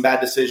 made some bad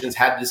decisions,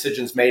 had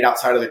decisions made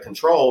outside of their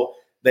control,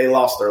 they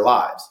lost their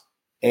lives.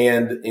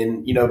 And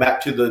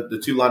back to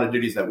the 2 line of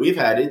duties that we've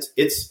had,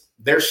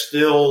 there's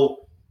still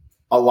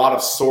a lot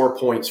of sore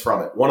points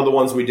from it. One of the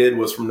ones we did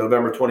was from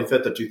November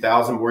 25th of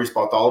 2000, Maurice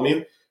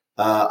Bartholomew.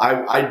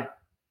 I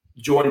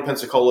joined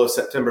Pensacola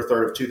September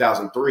 3rd of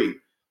 2003.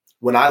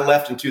 When I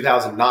left in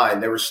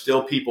 2009, there were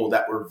still people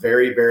that were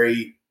very,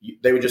 very,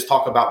 they would just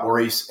talk about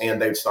Maurice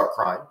and they'd start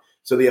crying.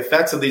 So the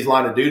effects of these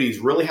line of duties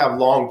really have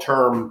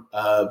long-term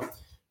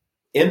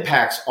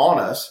impacts on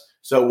us.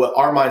 So what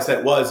our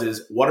mindset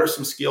is what are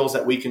some skills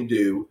that we can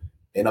do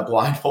in a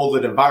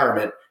blindfolded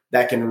environment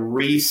that can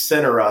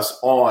recenter us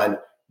on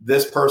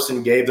this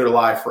person gave their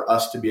life for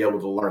us to be able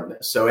to learn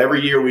this. So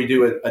every year we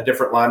do a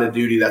different line of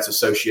duty that's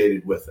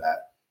associated with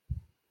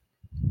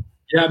that.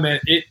 Yeah, man.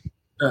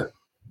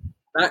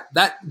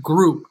 That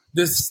group,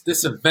 this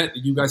event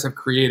that you guys have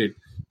created,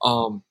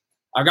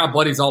 I got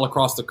buddies all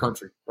across the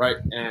country, right?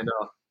 And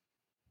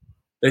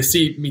they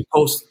see me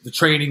post the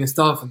training and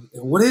stuff. And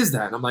what is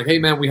that? And I'm like, hey,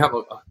 man, we have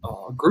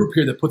a group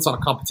here that puts on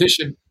a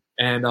competition.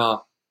 And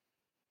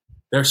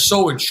they're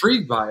so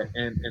intrigued by it.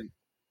 And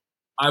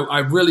I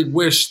really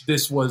wish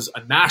this was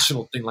a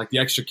national thing, like the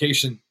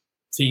extrication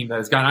team that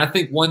has gotten. I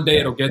think one day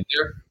it'll get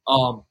there.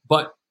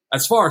 But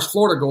as far as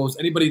Florida goes,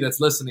 anybody that's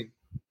listening,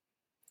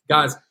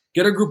 guys,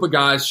 get a group of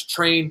guys,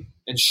 train,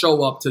 and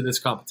show up to this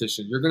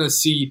competition. You're going to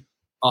see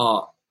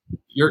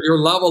your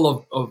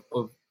level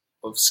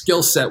of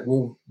skill set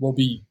will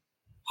be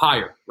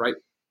higher, right?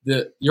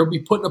 You'll be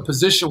put in a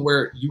position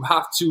where you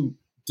have to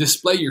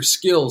display your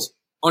skills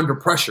under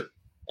pressure.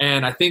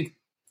 And I think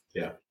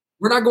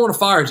we're not going to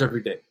fires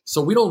every day,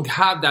 so we don't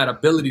have that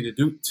ability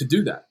to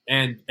do that.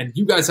 And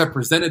you guys have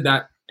presented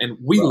that, and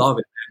we love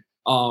it.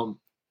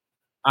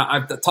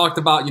 I've talked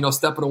about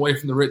stepping away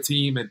from the RIT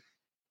team, and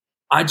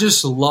I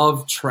just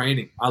love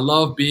training. I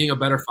love being a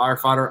better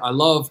firefighter. I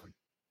love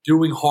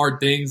doing hard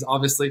things,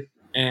 obviously,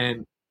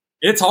 and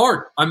it's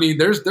hard. I mean,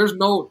 there's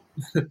no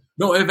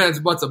no ifs, ands,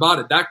 buts about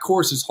it. That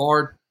course is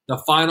hard. The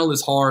final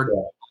is hard,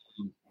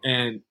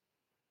 and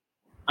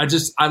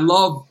I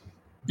love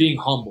being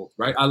humbled,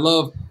 right? I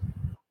love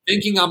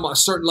thinking I'm a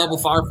certain level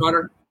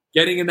firefighter,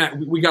 getting in that.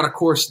 We got a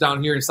course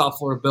down here in South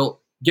Florida built,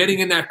 getting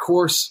in that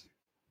course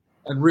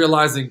and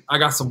realizing I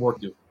got some work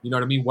to do. You know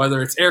what I mean?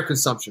 Whether it's air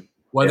consumption,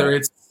 whether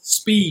it's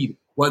speed,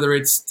 whether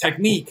it's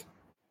technique,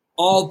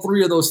 all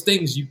three of those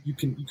things you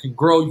can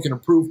grow, you can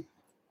improve.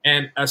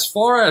 And as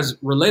far as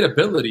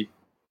relatability,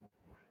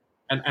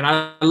 and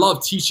I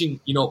love teaching,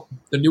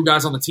 the new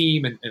guys on the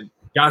team and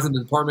guys in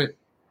the department,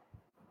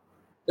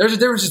 there's a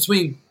difference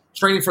between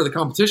training for the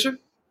competition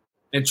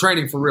and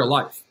training for real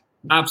life.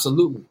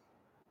 Absolutely.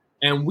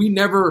 And we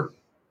never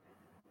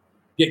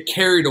get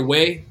carried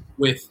away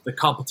with the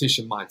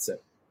competition mindset.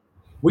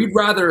 We'd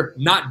rather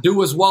not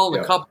do as well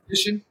in the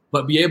competition,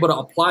 but be able to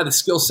apply the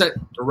skill set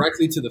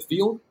directly to the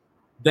field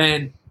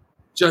than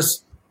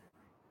just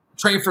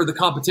train for the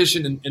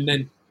competition and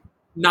then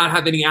not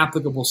have any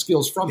applicable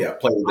skills from it.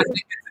 I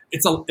think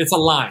it's a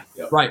line,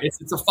 right?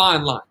 It's a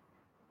fine line.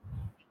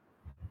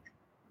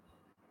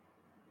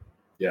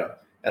 Yeah.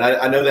 And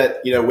I know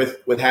that,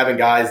 with having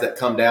guys that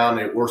come down,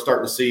 and we're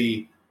starting to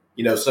see,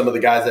 some of the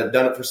guys that have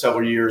done it for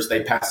several years,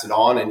 they pass it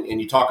on.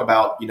 And you talk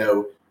about,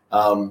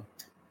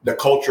 the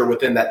culture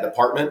within that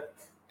department.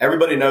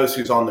 Everybody knows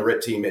who's on the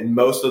RIT team in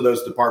most of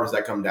those departments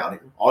that come down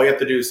here. All you have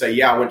to do is say,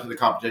 I went to the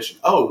competition.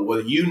 Oh, well,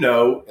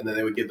 and then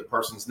they would give the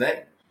person's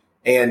name.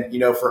 And,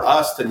 for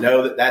us to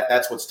know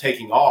that's what's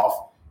taking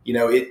off,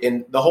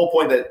 and the whole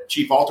point that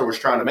Chief Alter was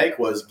trying to make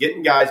was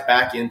getting guys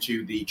back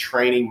into the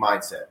training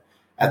mindset.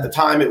 At the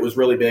time, it was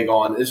really big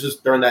on, this is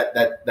during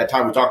that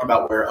time we talked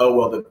about where,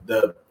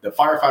 the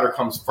firefighter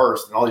comes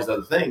first and all these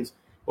other things.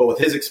 Well, with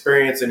his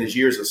experience and his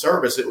years of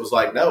service, it was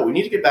like, no, we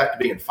need to get back to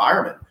being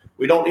firemen.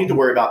 We don't need to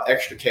worry about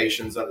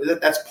extrications.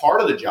 That's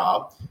part of the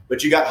job,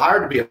 but you got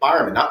hired to be a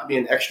fireman, not to be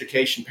an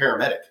extrication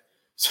paramedic.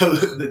 So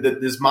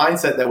this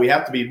mindset that we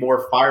have to be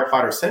more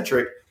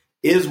firefighter-centric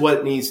is what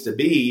it needs to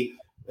be.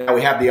 Now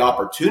we have the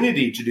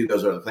opportunity to do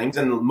those other things.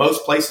 And in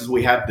most places,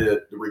 we have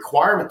the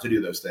requirement to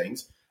do those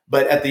things.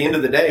 But at the end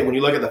of the day, when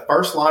you look at the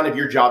first line of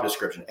your job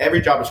description,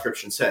 every job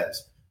description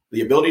says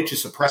the ability to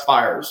suppress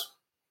fires.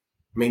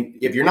 I mean,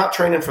 if you're not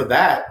training for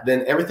that,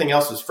 then everything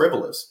else is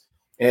frivolous.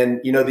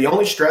 And, the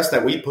only stress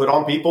that we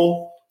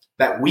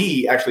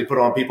actually put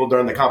on people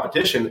during the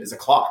competition is a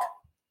clock.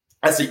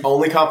 That's the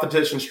only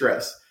competition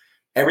stress.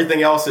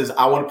 Everything else is,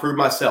 I want to prove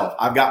myself.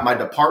 I've got my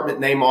department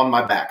name on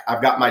my back.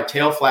 I've got my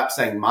tail flap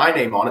saying my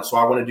name on it, so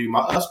I want to do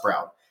us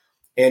proud.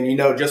 And,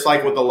 just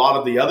like with a lot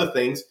of the other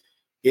things,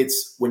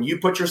 it's when you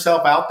put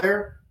yourself out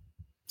there,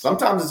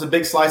 sometimes it's a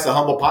big slice of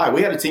humble pie.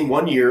 We had a team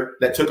one year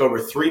that took over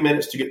 3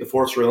 minutes to get the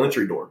force rail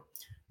entry door.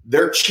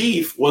 Their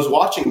chief was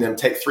watching them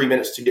take 3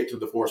 minutes to get to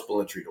the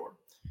forcible entry door.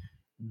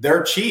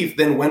 Their chief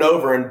then went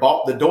over and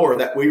bought the door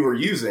that we were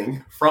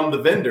using from the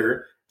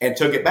vendor and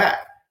took it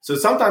back. So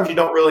sometimes you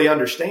don't really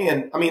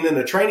understand. I mean, in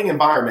a training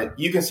environment,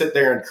 you can sit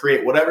there and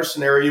create whatever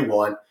scenario you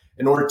want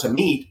in order to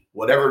meet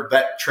whatever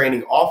that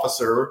training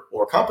officer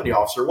or company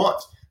officer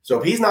wants. So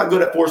if he's not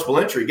good at forcible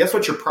entry, guess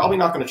what? You're probably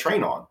not going to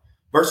train on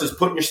versus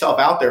putting yourself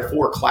out there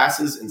for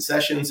classes and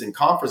sessions and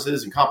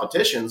conferences and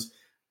competitions.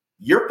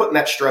 You're putting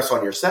that stress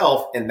on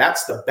yourself, and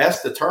that's the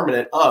best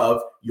determinant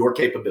of your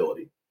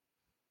capability.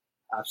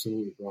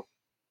 Absolutely,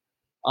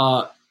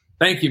 bro.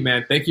 Thank you,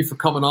 man. Thank you for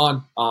coming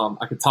on.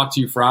 I could talk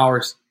to you for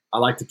hours. I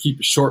like to keep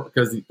it short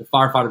because the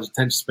firefighter's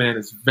attention span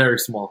is very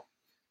small.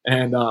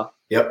 And I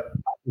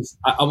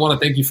want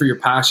to thank you for your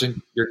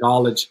passion, your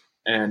knowledge,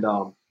 and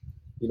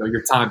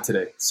your time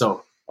today.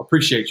 So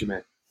appreciate you,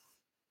 man.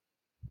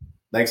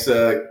 Thanks.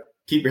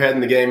 Keep your head in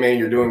the game, man.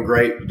 You're doing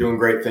great. You're doing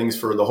great things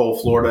for the whole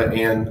Florida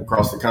and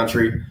across the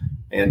country.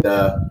 And,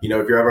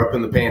 if you're ever up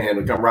in the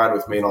Panhandle, come ride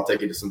with me and I'll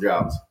take you to some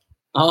jobs.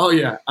 Oh,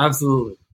 yeah, absolutely.